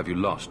Qunari have you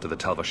lost to the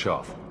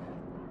Talvashoth?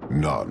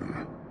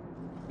 None.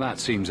 That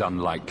seems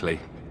unlikely.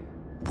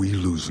 We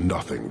lose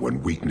nothing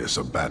when weakness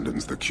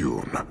abandons the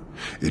Qun.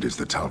 It is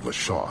the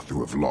Talvashoth who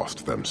have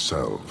lost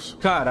themselves.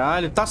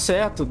 Caralho, tá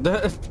certo.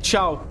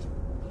 Tchau.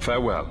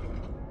 Farewell.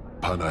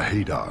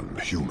 Panahedan,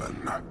 human.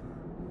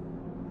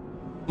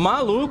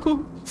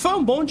 Maluco. Foi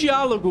um bom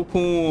diálogo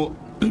com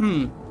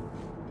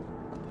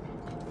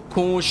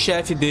com o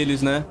chefe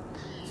deles, né?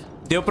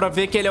 Deu pra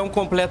ver que ele é um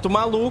completo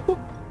maluco,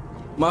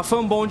 mas foi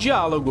um bom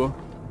diálogo.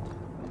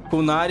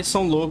 Qunari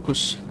são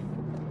loucos.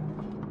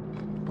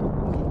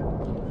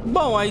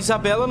 Bom, a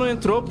Isabela não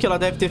entrou porque ela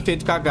deve ter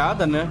feito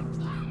cagada, né?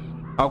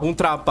 Algum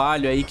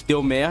trabalho aí que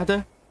deu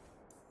merda.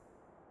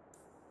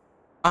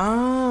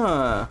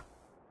 Ah!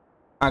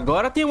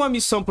 Agora tem uma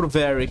missão pro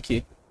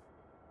Varric.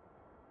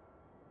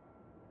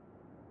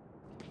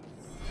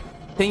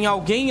 Tem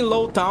alguém em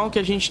Lowtown que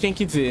a gente tem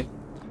que ver.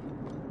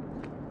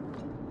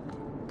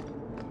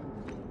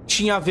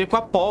 Tinha a ver com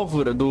a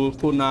pólvora do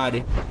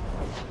Qunari.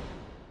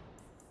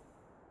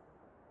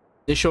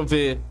 Deixa eu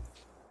ver.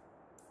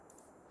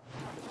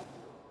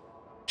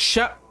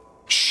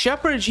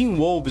 Shepherding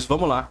Wolves,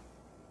 vamos lá.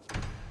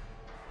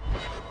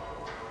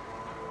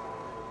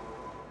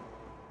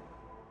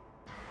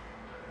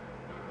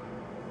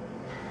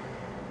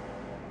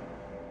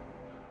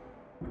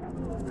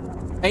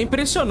 É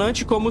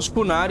impressionante como os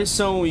Qunari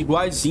são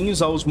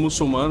iguaizinhos aos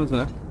muçulmanos,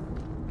 né?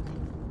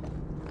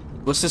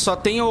 Você só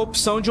tem a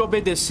opção de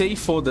obedecer e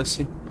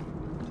foda-se.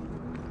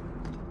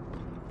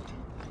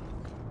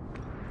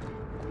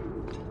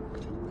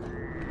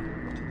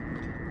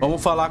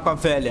 Vamos falar com a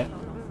velha.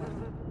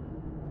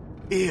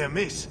 Here,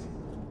 miss.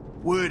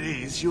 Word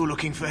is you're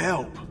looking for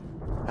help.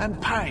 And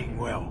paying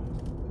well.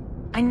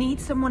 I need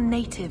someone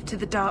native to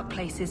the dark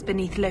places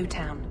beneath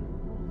Lowtown.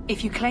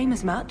 If you claim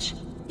as much,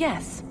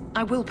 yes,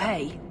 I will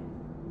pay.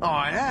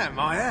 I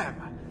am.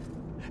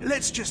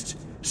 Let's just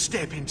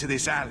step into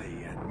this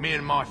alley and me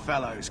and my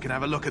fellows can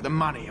have a look at the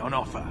money on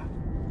offer.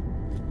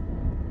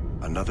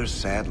 Another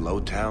sad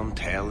Lowtown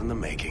tale in the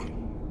making.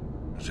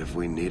 As if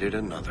we needed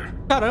another.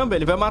 Caramba,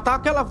 ele vai matar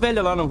aquela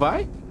velha lá, não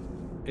vai?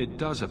 It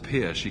does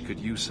appear she could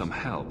use some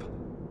help,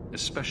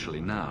 especially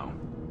now.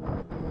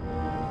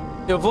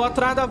 Eu vou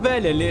atrás da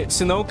velha,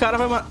 senão o cara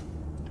vai matar.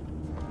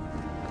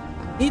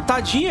 Ih,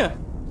 tadinha.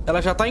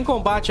 Ela já tá em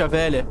combate, a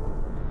velha.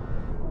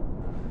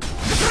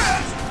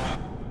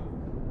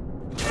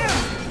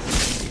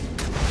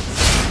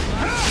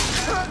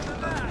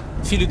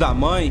 Filho da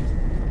mãe.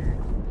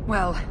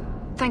 Well,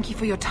 thank you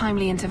for your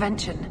timely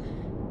intervention.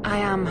 I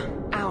am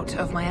out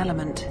of my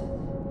element.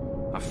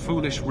 A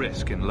foolish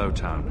risk in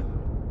Lowtown.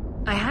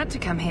 I had to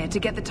come here to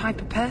get the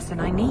type of person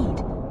I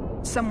need.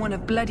 Someone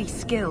of bloody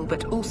skill,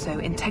 but also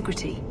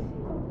integrity.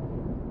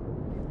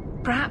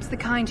 Perhaps the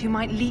kind who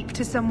might leap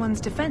to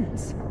someone's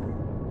defense.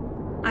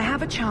 I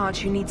have a charge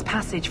who needs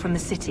passage from the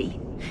city.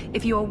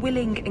 If you are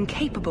willing and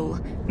capable,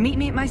 meet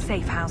me at my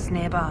safe house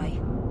nearby.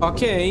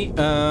 Ok,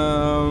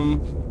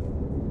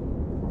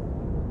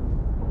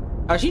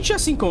 A gente já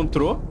se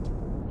encontrou.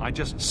 I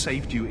just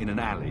saved you in an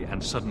alley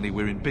and suddenly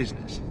we're in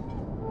business.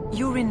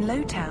 You're in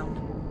Lowtown.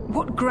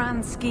 What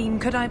grand scheme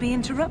could I be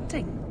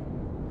interrupting?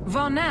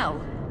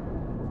 Varnell!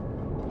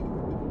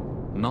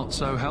 Not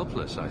so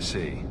helpless, I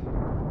see.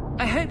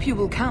 I hope you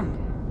will come.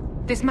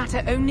 This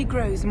matter only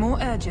grows more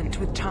urgent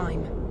with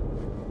time.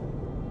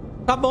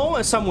 Tá bom,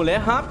 essa mulher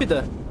é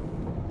rápida.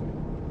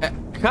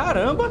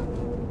 Caramba!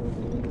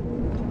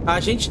 A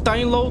gente tá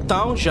em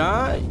Lowtown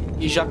já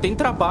e já tem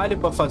trabalho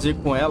pra fazer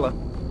com ela.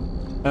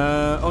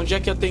 Onde é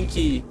que eu tenho que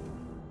ir?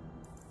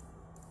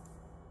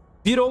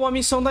 Virou uma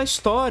missão da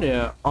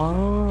história.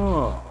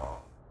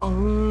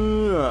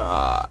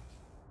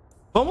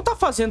 Vamos tá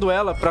fazendo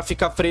ela pra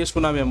ficar fresco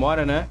na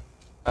memória, né?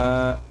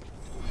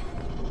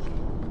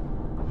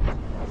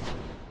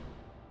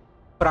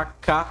 Pra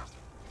cá.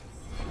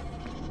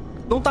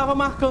 Não tava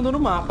marcando no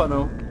mapa,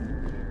 não.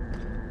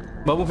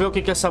 Vamos ver o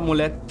que essa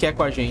mulher quer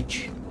com a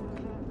gente.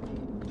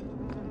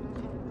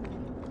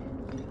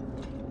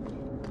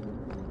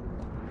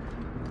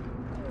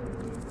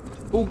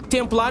 O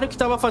templário que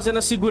tava fazendo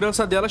a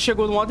segurança dela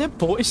chegou no modo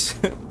depois.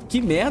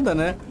 Que merda,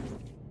 né?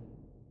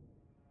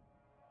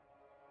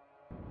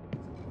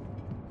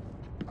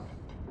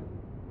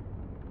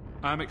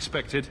 I'm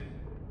expected.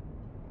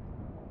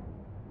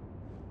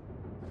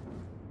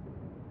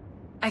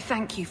 I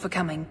thank you for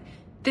coming.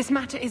 This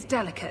matter is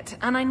delicate,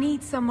 and I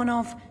need someone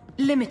of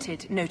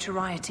limited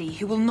notoriety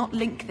who will not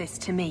link this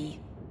to me.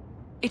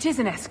 It is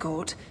an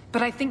escort,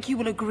 but I think you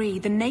will agree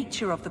the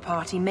nature of the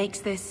party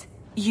makes this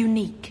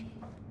unique.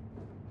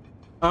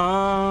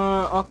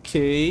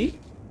 Ok.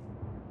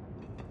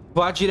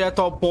 Vá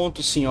direto ao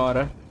ponto,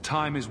 senhora.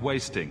 Time is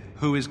wasting.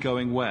 Who is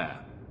going where?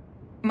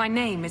 My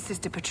name is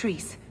Sister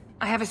Patrice.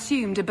 I have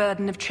assumed a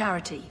burden of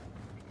charity.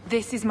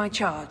 This is my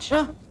charge.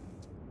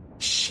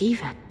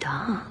 Shiva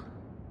Da.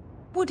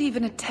 Would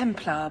even a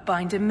Templar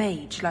bind a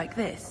mage like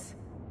this?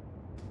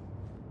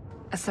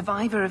 A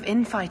survivor of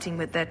infighting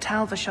with their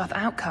Talvashoth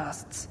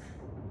outcasts.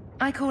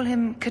 I call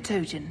him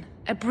Katojan,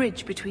 a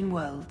bridge between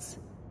worlds.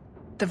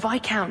 The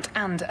Viscount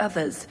and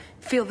others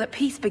feel that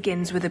peace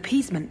begins with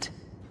appeasement.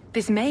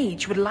 This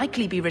mage would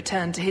likely be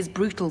returned to his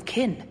brutal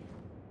kin.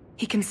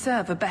 He can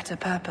serve a better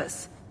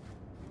purpose.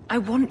 I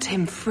want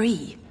him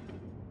free.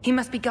 He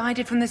must be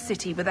guided from the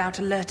city without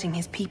alerting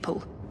his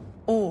people,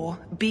 or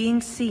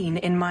being seen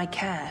in my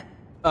care.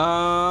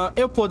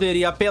 Eu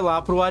poderia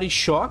apelar pro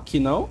Arishok,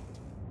 não?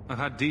 I've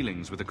had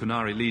dealings with the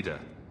Qunari leader.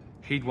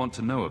 He'd want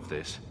to know of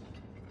this.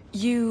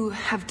 You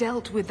have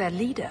dealt with their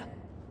leader?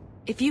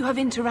 If you have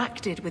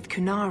interacted with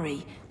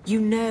Qunari, you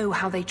know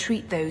how they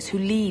treat those who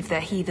leave their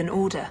heathen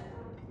order.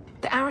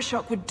 The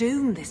Arishok would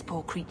doom this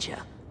poor creature.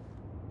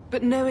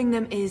 But knowing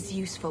them is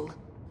useful.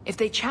 If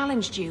they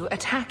challenged you,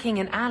 attacking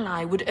an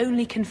ally would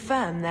only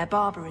confirm their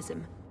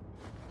barbarism.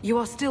 You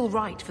are still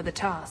right for the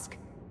task.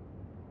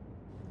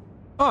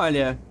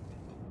 Olha...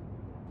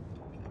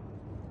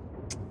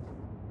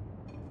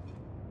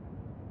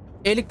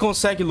 Ele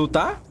consegue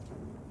lutar?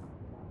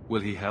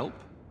 Will he help?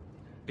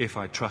 If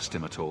I trust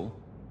him at all?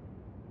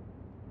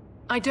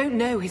 I don't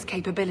know his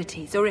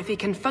capabilities, or if he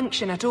can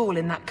function at all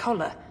in that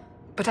collar.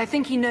 But I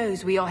think he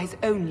knows we are his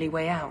only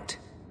way out.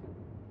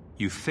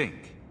 You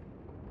think?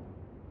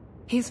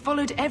 He's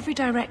followed every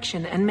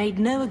direction and made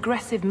no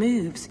aggressive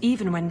moves,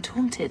 even when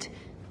taunted.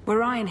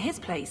 Were I in his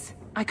place,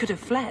 I could have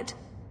fled.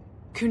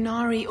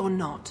 Qunari or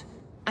not,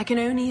 I can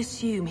only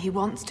assume he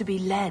wants to be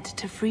led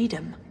to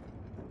freedom.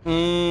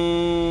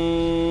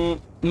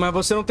 Mas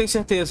você não tem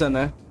certeza,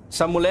 né?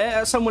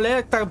 Essa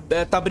mulher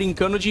tá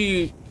brincando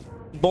de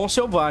bom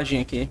selvagem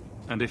aqui.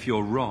 And if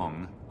you're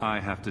wrong, I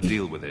have to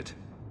deal with it.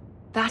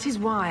 That is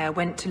why I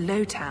went to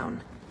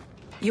Lowtown.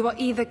 You are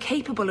either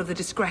capable of the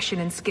discretion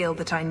and skill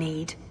that I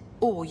need,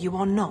 or you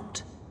are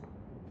not.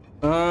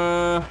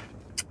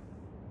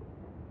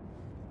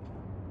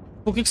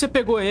 Por que você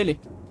pegou ele?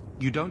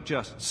 You don't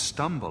just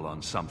stumble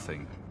on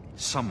something,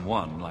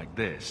 someone like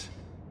this.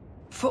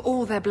 For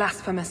all their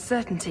blasphemous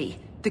certainty,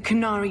 the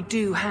Qunari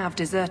do have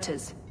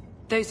deserters.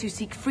 Those who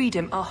seek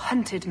freedom are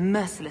hunted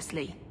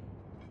mercilessly.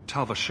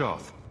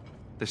 Talvashoth,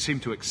 they seem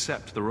to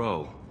accept the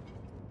role.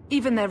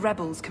 Even their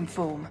rebels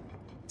conform.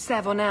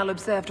 Servonel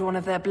observed one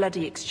of their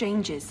bloody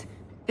exchanges.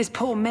 This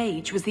poor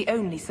mage was the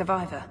only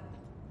survivor.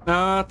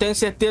 Tenho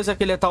certeza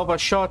que ele é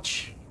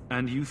Talvashoth.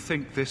 And you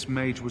think this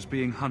mage was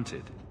being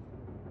hunted?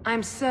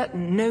 I'm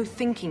certain no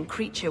thinking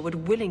creature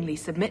would willingly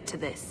submit to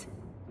this.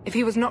 If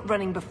he was not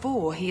running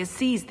before, he has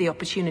seized the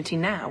opportunity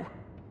now.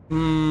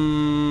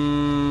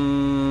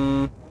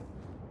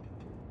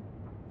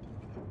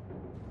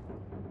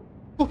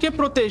 Por que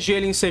proteger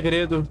ele em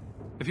segredo?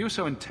 If you're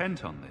so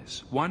intent on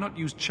this, why not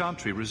use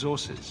Chantry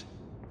resources?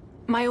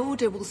 My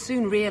order will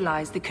soon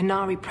realize the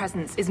Qunari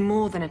presence is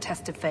more than a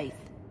test of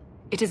faith.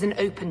 It is an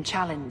open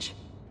challenge.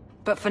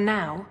 But for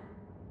now,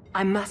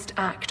 I must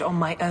act on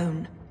my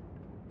own.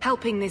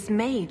 Helping this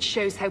mage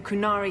shows how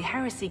Qunari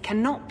heresy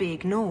cannot be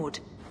ignored.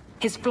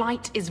 His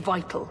flight is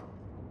vital.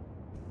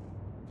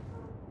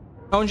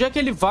 Onde é que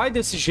ele vai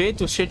desse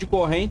jeito, cheio de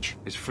corrente?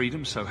 Is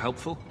freedom so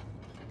helpful?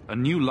 A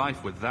new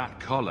life with that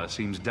collar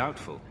seems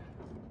doubtful.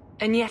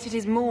 and yet it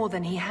is more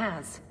than he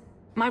has.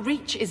 My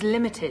reach is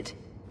limited.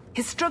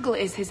 His struggle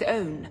is his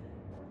own.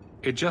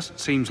 It just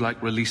seems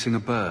like releasing a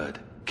bird,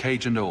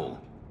 cage and all.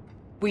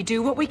 We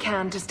do what we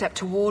can to step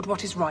toward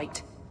what is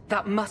right.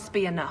 That must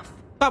be enough.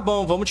 Tá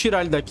bom, vamos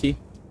tirar ele daqui.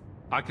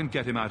 I can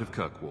get him out of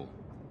Kirkwall.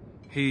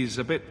 He's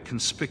a bit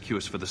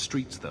conspicuous for the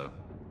streets, though.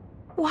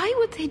 Why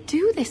would they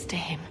do this to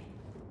him?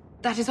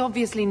 That is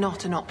obviously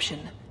not an option.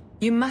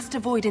 You must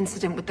avoid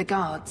incident with the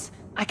guards.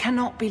 I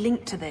cannot be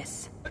linked to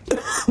this.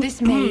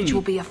 This mage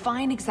will be a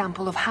fine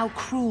example of how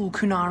cruel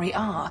Qunari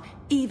are,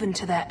 even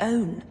to their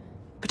own.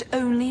 But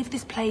only if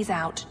this plays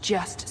out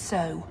just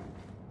so.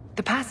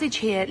 The passage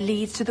here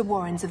leads to the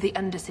warrens of the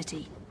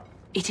Undercity.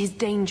 It is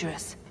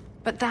dangerous,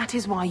 but that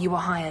is why you were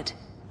hired.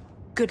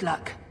 Good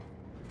luck.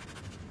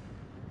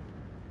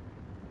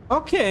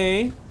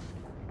 Ok.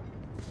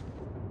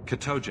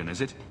 Katojan,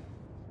 is it?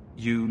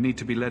 You need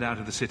to be led out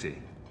of the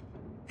city.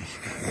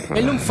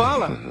 Ele não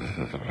fala.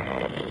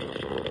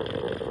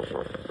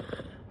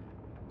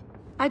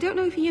 I don't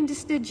know if he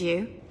understood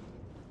you.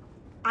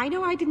 I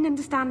know I didn't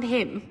understand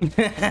him.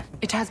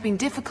 It has been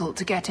difficult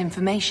to get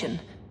information,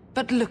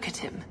 but look at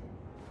him.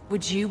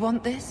 Would you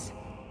want this?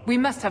 We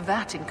must have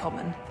that in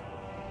common.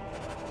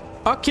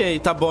 Ok,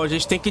 tá bom. A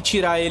gente tem que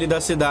tirar ele da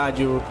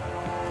cidade, o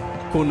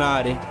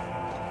Qunari.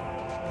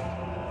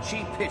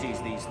 She pities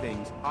these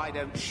things. I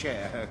don't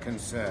share her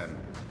concern.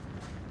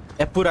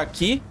 É por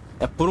aqui?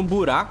 É por um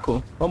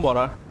buraco?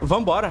 Vambora.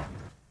 Vambora.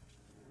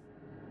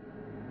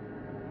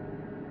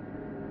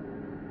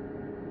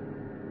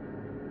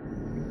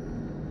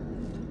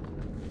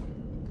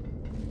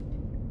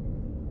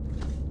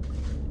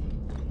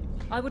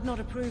 I would not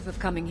approve of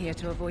coming here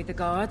to avoid the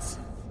guards,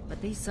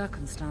 but these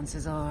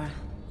circumstances are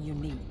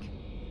unique.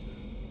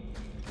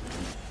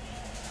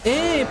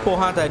 Ei,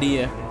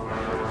 porradaria.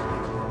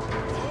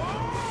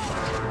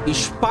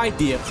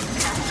 Spider.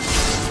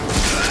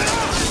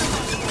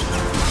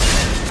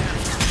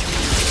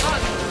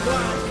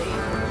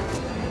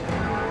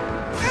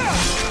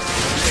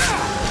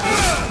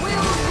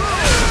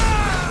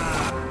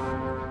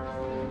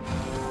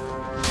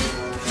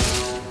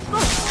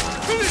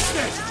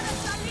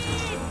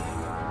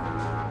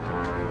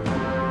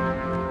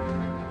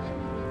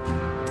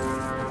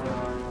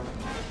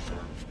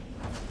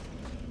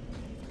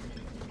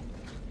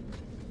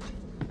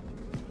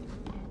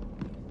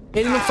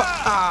 Ele não fa...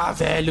 Ah,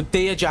 velho,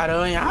 teia de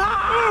aranha.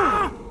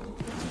 Ah!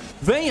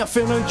 Venha,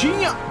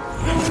 Fernandinha.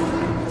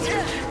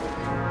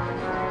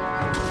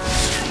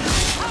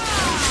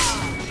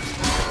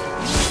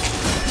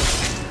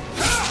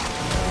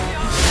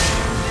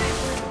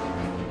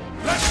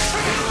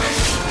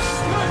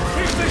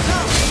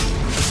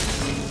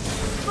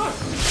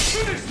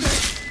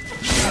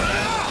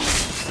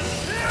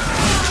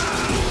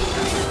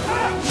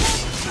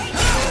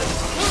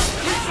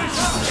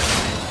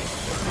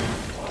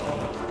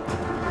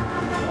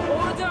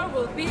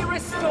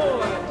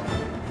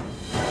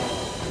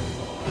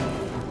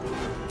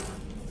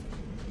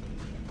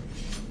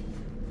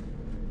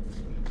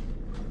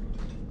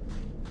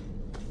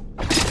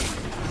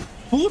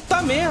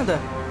 Puta merda!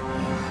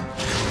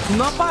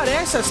 Não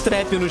aparece as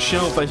trap no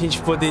chão pra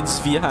gente poder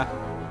desviar.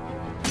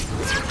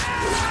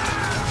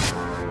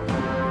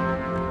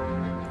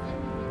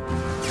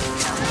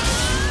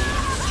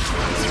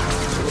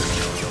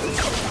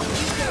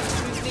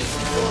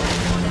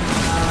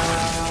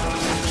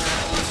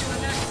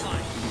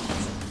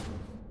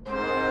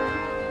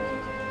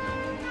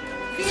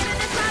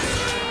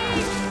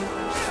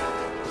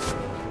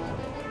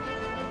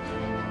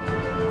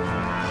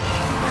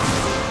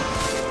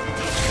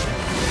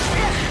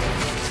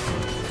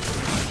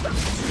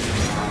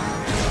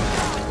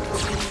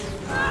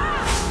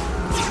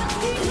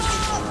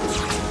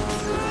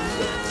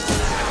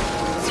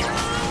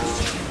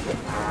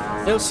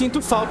 Eu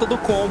sinto falta do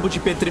combo de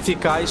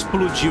petrificar e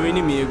explodir o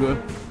inimigo.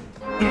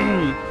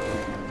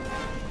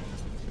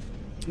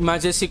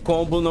 Mas esse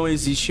combo não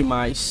existe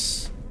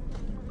mais.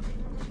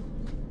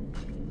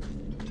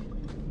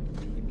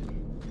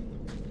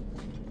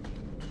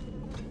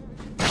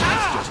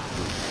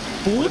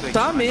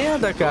 Puta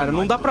merda, cara.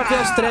 Não dá pra ver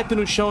as trap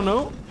no chão,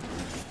 não.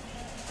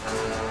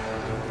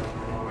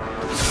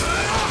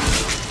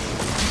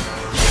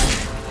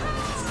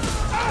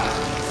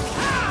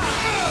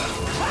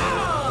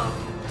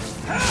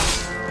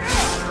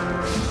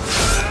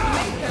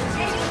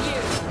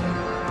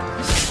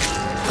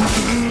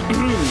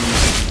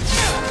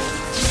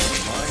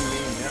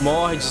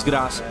 Morre,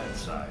 desgraça.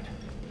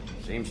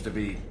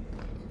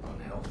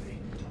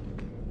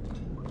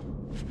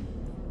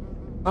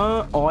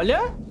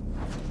 Olha.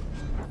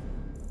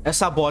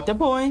 Essa bota é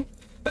boa, hein?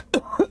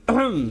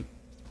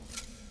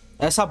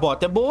 Essa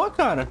bota é boa,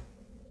 cara.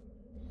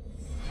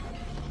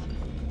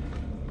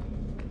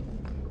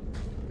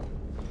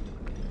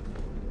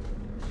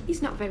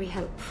 He's not very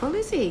helpful,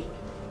 is he?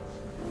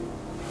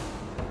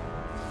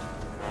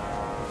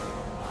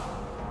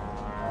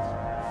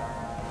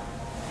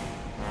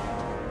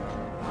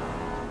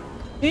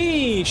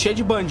 Ih, cheio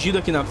de bandido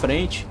aqui na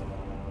frente.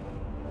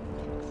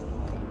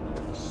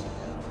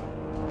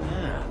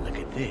 Ah, look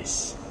at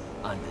this.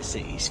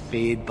 city's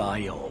feared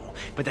by all,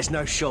 but there's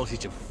no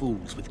shortage of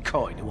fools with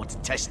coin who want to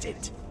test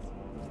it.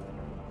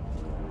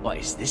 What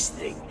is this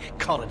thing?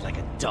 Collared like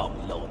a dog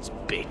lord's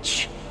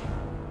bitch.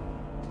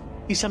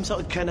 You some sort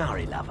of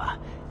Qunari lover?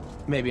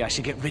 Maybe I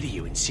should get rid of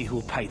you and see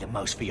who'll pay the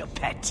most for your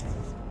pet.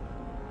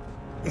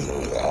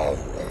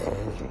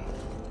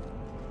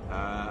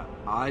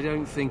 I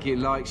don't think it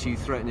likes you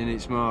threatening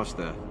its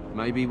master.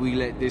 Maybe we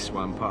let this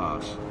one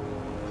pass.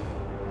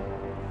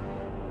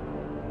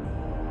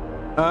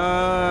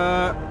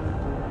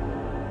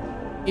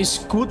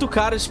 Escuta o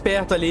cara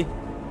esperto ali.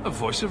 A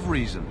voice of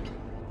reason.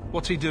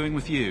 What's he doing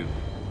with you?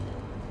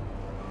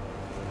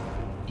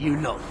 You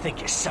lot think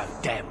you're so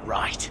damn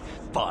right.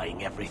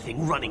 Buying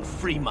everything, running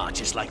free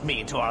marches like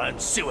me into our own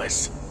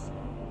sewers.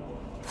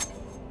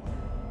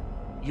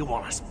 You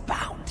want us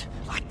bound,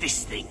 like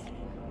this thing?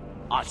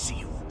 I'll see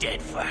you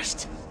dead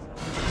first.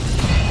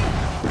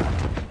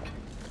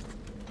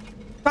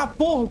 Tá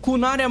porra, o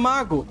Qunari é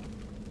mago.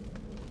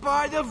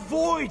 By the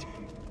void!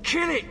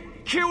 Kill it!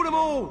 Kill them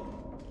all!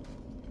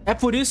 É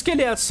por isso que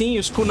ele é assim,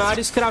 os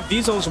Qunari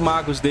escravizam os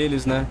magos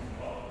deles, né?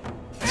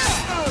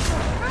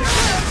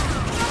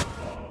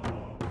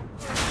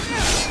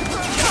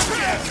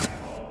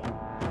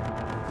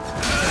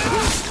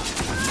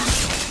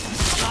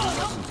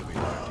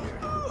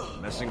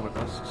 Messing with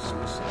us is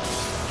suicide.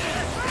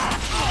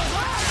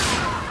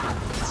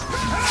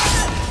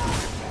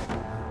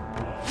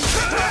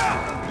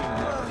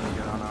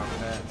 Get on our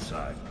bad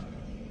side.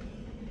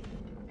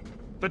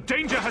 The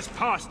danger has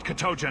passed,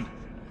 Katojan.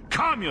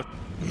 Calm your...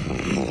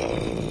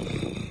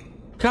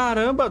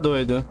 Caramba,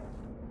 doido.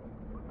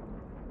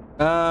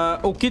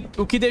 O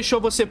que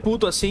deixou você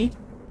puto assim?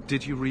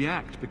 Did you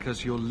react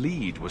because your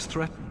lead was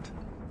threatened?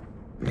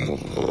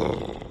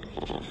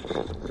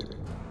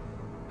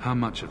 How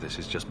much of this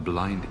is just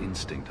blind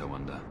instinct, I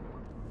wonder?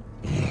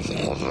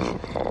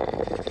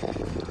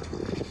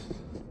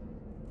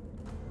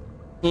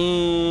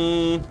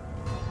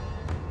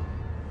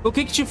 O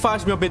que te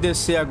faz me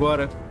obedecer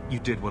agora? You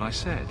did what I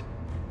said.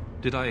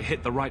 Did I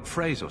hit the right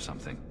phrase or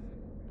something?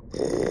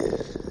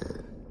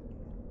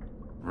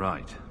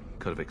 Right.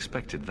 Could have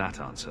expected that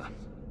answer.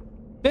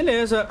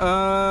 Beleza.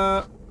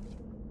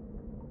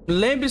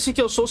 Lembre-se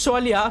que eu sou seu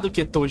aliado,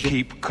 Ketoji.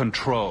 Keep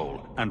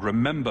control and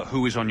remember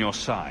who is on your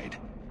side.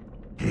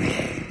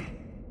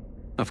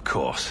 Of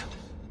course.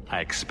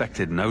 I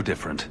expected no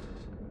different.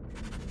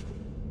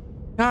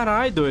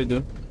 Carai,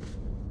 doido.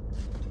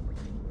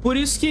 Por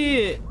isso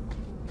que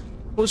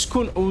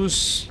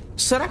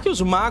será que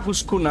os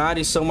magos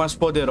Qunari são mais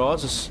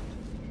poderosos?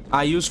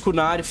 Aí os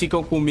Qunari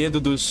ficam com medo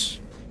dos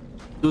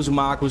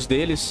magos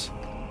deles?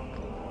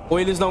 Ou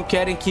eles não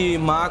querem que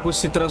magos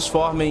se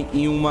transformem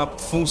em uma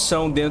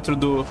função dentro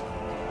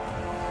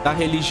da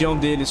religião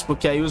deles,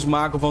 porque aí os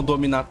magos vão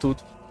dominar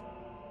tudo.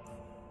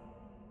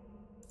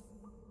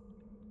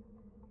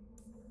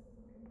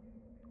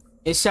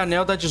 Esse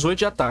anel dá 18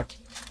 de ataque.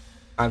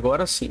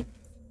 Agora sim.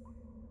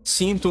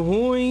 Cinto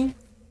ruim.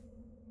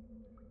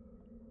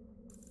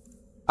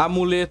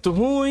 Amuleto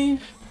ruim.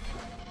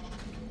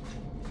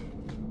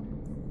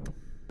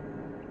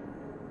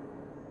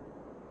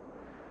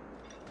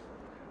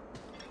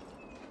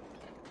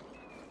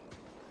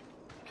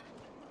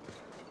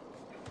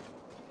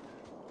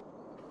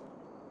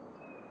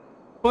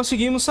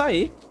 Conseguimos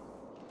sair.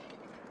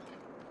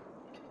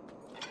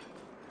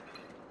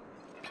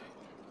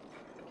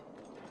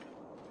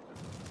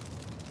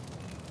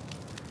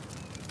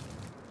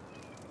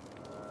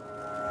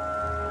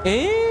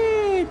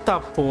 Eita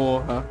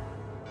porra.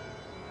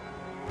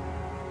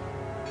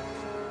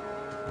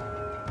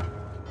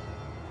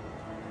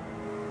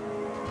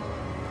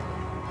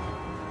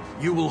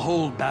 You will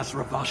hold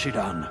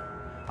Basravashidan.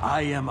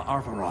 I am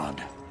Arvarad,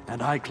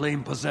 and I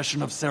claim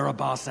possession of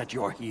Cerebos at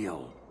your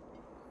heel.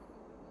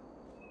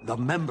 The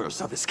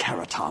members of his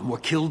Karatam were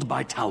killed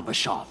by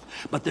Talvashov,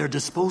 but their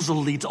disposal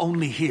leads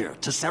only here,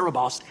 to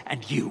Cerebos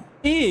and you.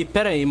 Ih,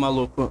 pera aí,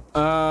 maluco.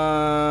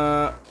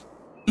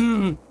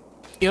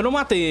 Eu não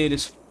matei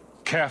eles.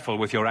 Careful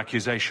with your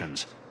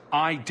accusations.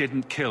 I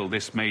didn't kill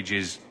this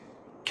mage's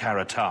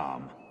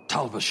Karatam.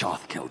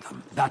 Talvashov killed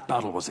them. That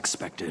battle was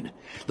expected.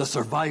 The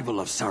survival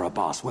of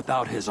Cerebos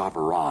without his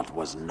Arvarad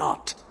was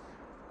not.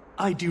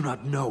 I do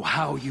not know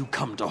how you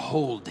come to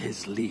hold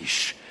his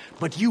leash,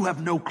 but you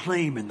have no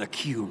claim in the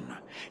Qun.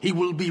 He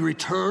will be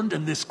returned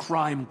and this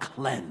crime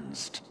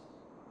cleansed.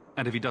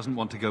 And if he doesn't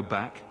want to go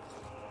back?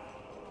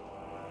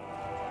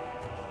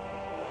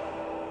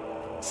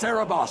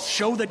 Cerebos,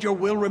 show that your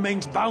will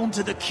remains bound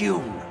to the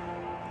Qun.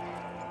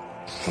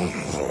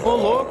 Ô,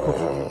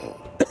 louco.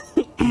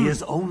 He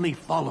has only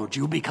followed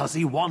you because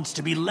he wants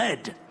to be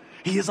led.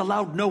 He has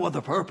allowed no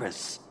other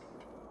purpose.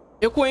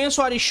 Eu conheço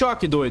o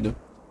Arishok, doido.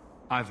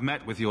 I've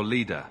met with your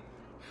leader.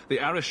 The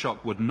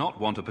Arishok would not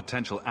want a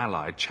potential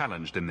ally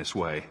challenged in this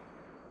way.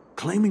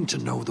 Claiming to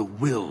know the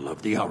will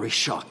of the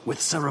Arishok with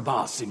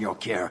Cerebos in your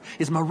care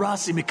is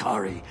Marasi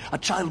Mikari, a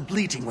child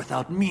bleating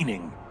without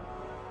meaning.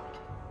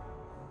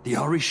 The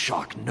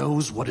Arishok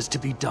knows what is to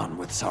be done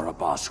with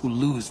Cerebos who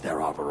lose their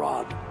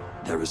Arvarad.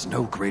 There is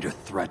no greater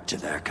threat to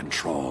their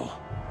control.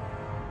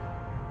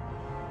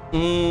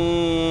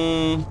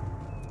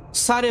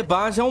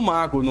 Sarebás é um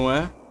mago, não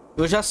é?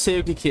 Eu já sei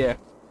o que é.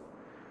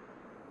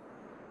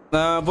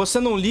 Você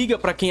não liga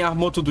pra quem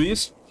armou tudo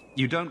isso?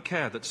 You don't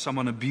care that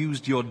someone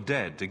abused your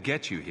dead to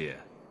get you here.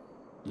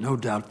 No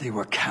doubt they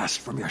were cast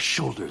from your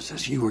shoulders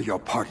as you or your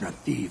partner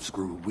thieves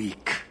grew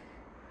weak.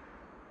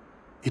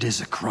 It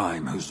is a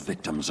crime whose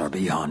victims are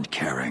beyond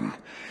caring.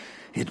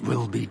 It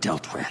will be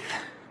dealt with,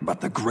 but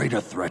the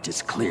greater threat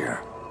is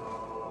clear.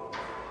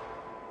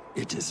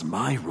 It is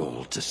my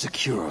role to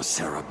secure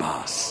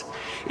Sarabas.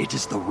 It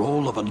is the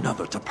role of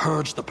another to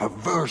purge the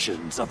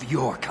perversions of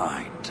your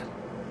kind.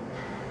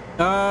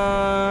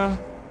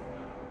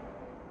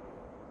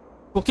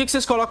 Por que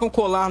vocês colocam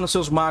colar nos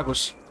seus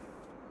magos?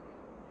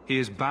 He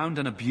is bound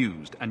and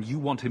abused, and you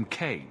want him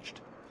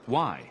caged.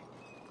 Why?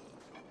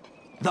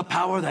 The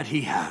power that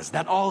he has,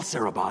 that all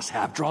Sarabas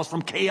have, draws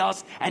from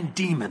chaos and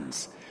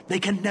demons. They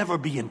can never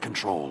be in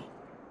control.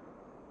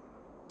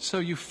 So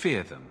you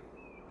fear them?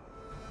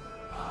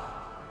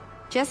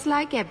 Just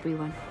like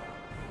everyone.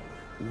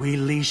 We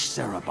leash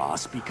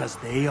Sarabas because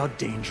they are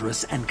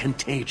dangerous and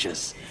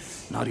contagious.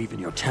 Not even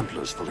your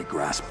Templars fully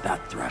grasp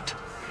that threat.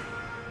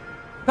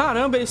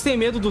 Caramba, eles têm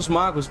medo dos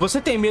magos.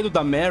 Você tem medo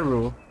da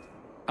Meryl?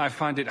 I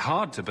find it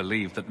hard to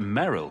believe that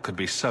Meryl could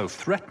be so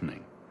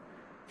threatening.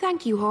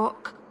 Thank you,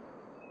 Hawk.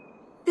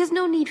 There's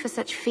no need for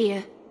such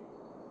fear.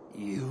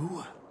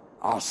 You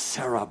are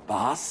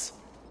Sarabas?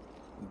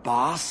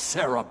 Bas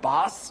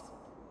Sarabas?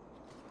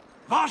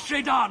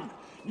 Vashedan!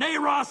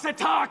 Neira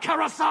Setar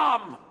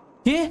Karasam!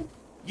 Que?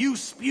 You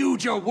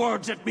spewed your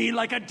words at me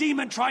like a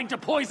demon trying to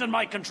poison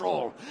my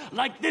control.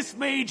 Like this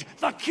mage,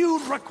 the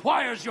Qun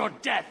requires your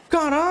death.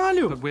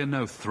 Caralho! But we're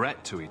no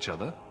threat to each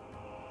other.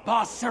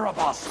 Bas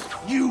Sarabas,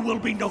 you will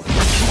be no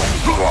threat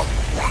to anyone.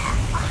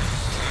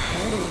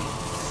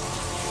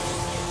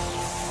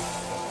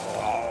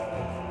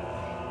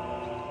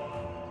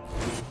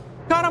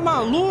 Cara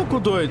maluco,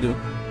 doido.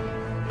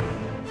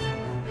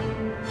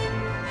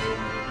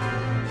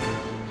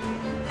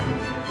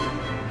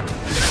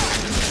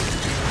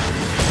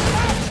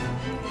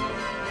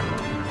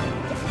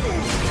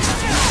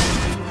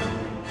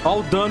 Olha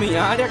o dano em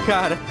área,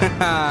 cara.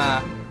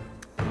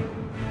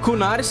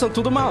 Qunari são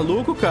tudo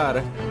maluco,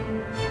 cara.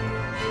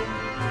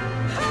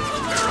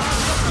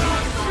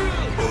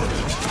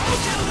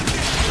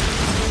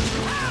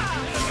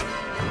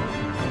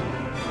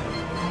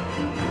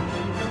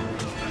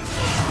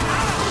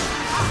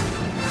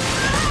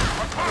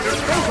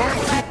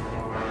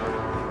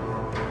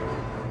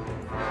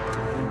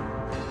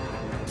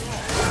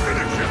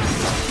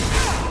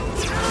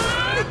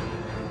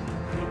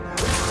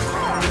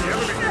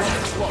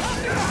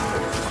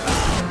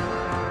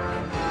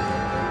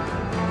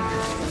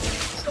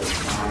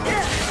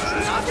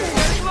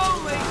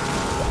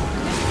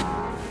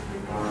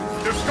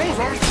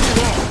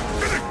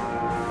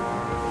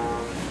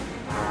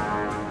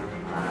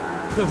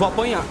 Eu vou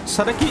apanhar.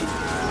 Sai daqui.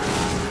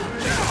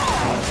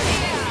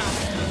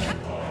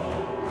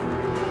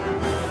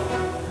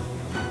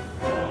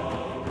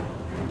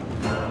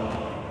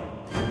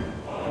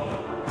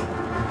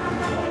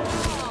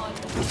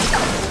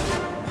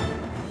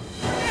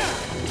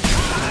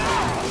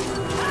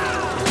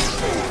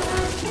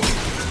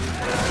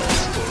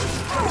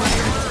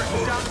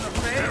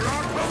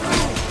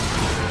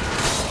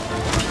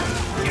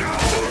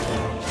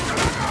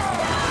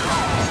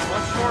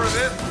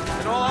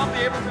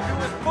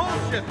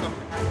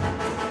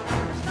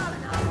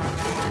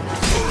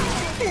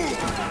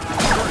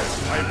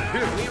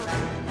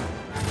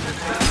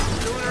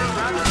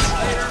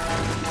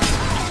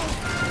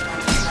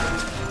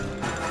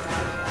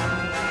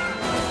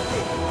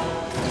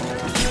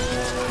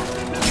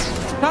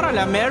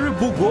 Caralho, a Mary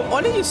bugou.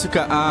 Olha isso,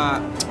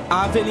 cara.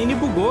 A Aveline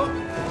bugou.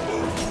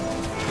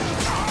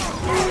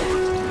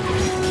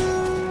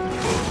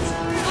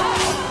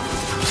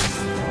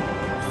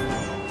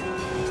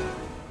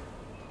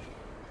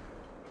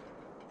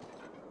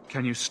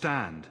 Can you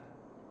stand?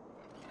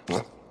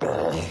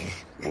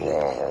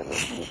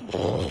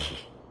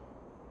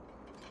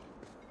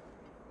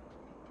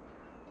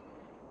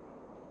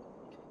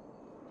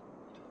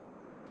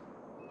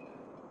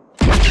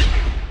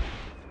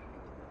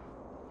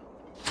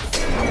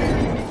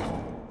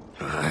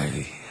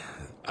 I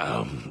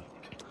am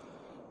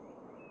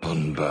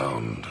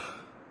unbound.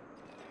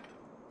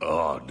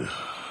 Odd.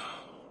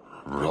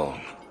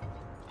 Wrong.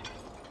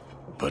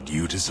 But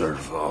you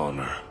deserve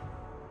honor.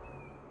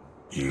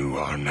 You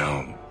are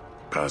now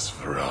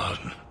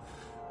Pasvarad,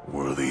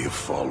 worthy of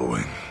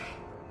following.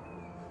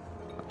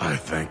 I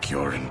thank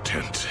your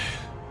intent,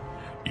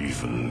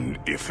 even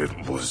if it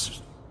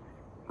was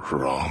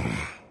wrong.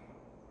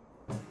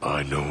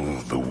 I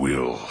know the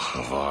will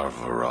of our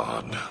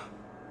Varad.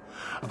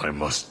 I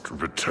must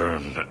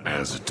return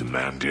as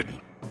demanded.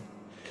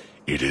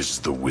 It is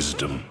the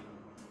wisdom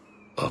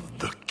of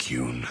the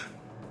Qun.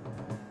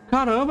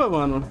 Caramba,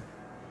 mano.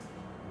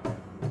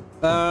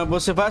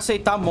 Você vai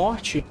aceitar a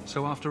morte?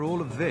 So after all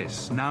of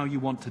this, now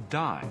you want to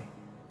die?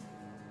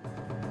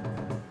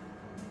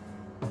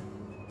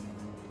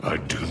 I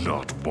do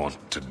not want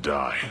to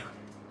die.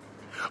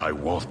 I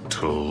want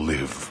to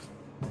live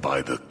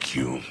by the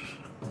Qun.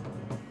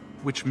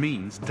 Which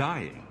means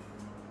dying.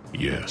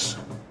 Yes.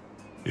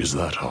 Is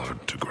that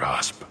hard to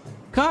grasp?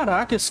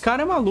 Caraca, esse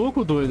cara é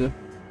maluco, doido.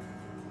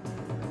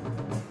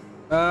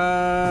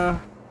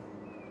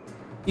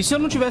 E se eu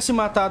não tivesse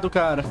matado o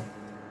cara?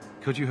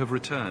 Could you have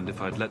returned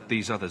if I'd let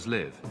these others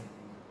live?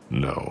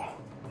 No.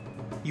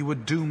 You were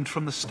doomed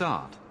from the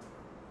start.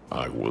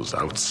 I was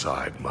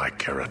outside my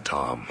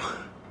keratam.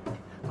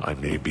 I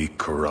may be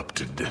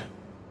corrupted.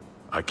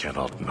 I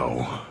cannot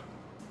know.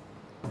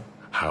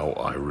 How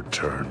I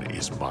return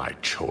is my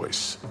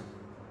choice.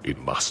 It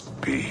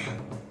must be.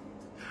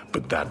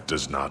 But that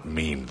does not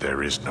mean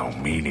there is no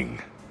meaning.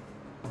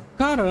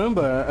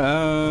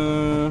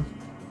 Caramba,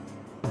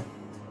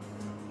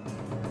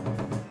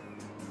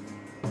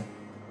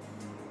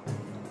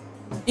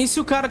 E se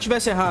o cara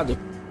tivesse errado?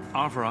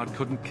 Arvarad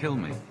couldn't kill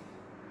me.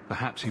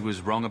 Perhaps he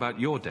was wrong about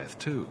your death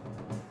too.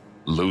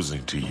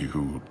 Losing to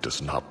you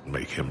does not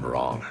make him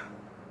wrong.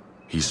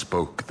 He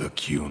spoke the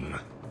Qun.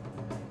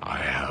 I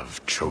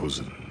have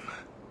chosen.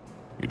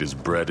 It is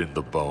bred in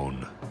the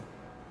bone.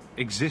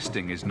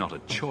 Existing is not a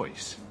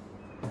choice.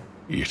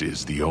 It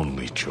is the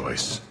only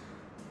choice.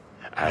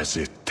 As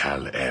it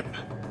taleb.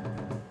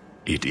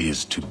 It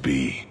is to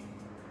be.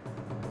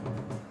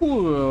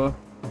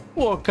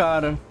 Pô,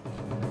 cara.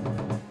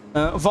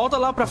 Volta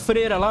lá pra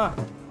freira lá.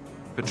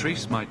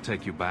 Patrice might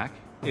take you back,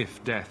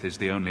 if death is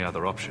the only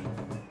other option.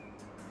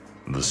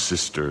 The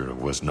sister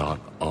was not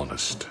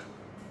honest.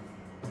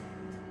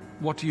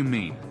 What do you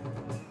mean?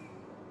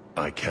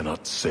 I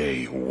cannot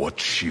say what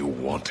she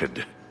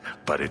wanted,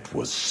 but it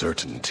was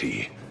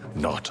certainty,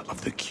 not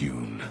of the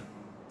Qun.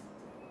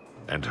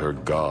 And her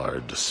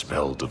guard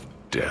smelled of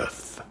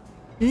death.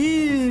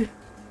 Ih!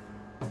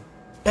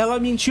 Ela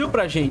mentiu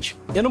pra gente.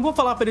 Eu não vou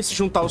falar pra ele se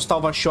juntar aos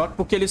Talvashot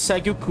porque ele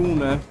segue o Qun,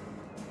 né?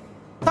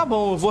 Tá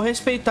bom, eu vou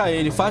respeitar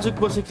ele. Faz o que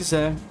você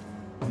quiser.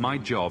 My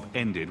job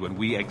ended when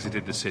we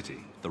exited the city.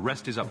 The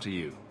rest is up to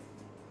you.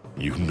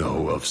 You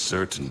know of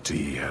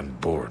certainty and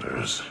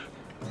borders.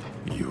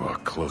 You are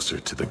closer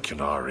to the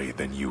Qunari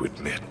than you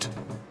admit.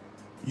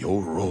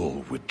 Your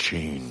role would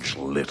change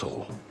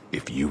little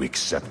if you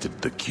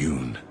accepted the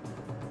Qun.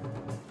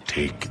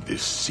 Take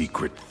this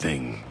secret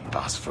thing,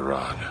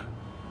 Basfarad.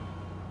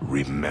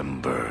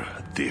 Remember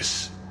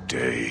this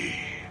day.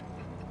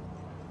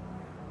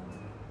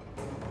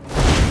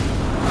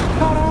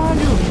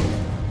 Caralho!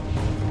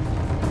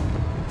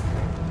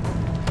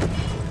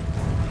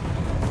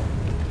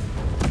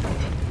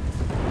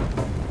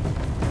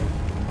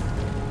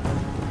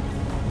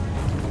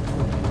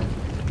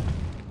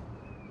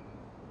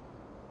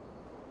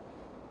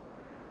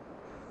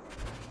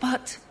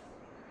 But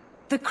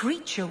the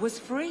creature was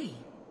free.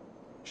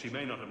 She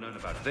may not have known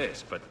about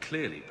this, but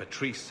clearly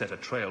Patrice set a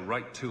trail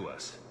right to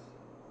us.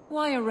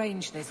 Why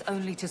arrange this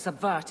only to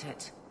subvert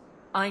it?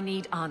 I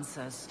need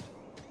answers.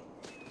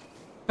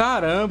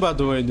 Caramba,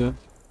 doido.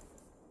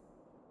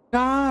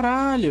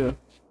 Caralho.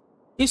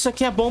 Isso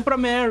aqui é bom pra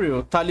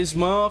Meryl.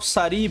 Talismã of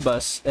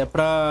Saribas. É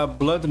pra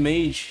Blood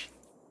Mage.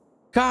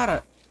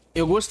 Cara,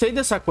 eu gostei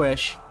dessa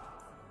quest.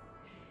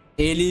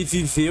 Ele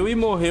viveu e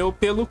morreu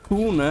pelo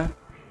Qun, né?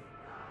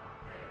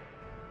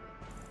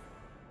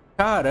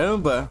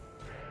 Caramba.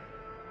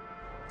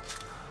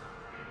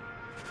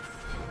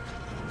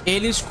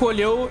 Ele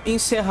escolheu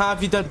encerrar a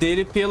vida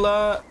dele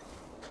pela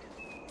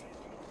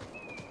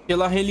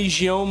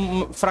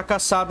religião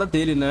fracassada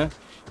dele, né?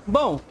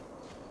 Bom,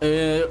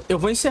 eu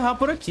vou encerrar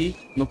por aqui.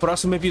 No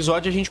próximo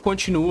episódio a gente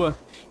continua.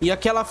 E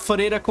aquela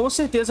freira com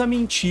certeza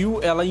mentiu.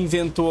 Ela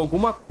inventou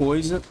alguma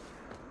coisa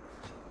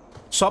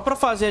só pra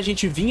fazer a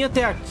gente vir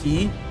até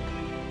aqui,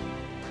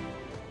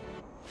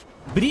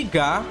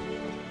 brigar.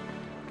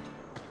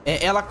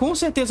 Ela com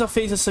certeza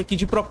fez isso aqui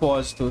de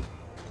propósito.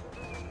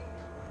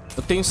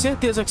 Eu tenho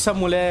certeza que essa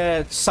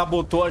mulher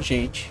sabotou a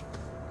gente.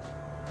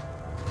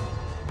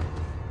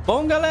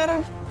 Bom,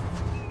 galera,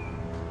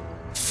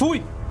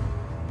 fui!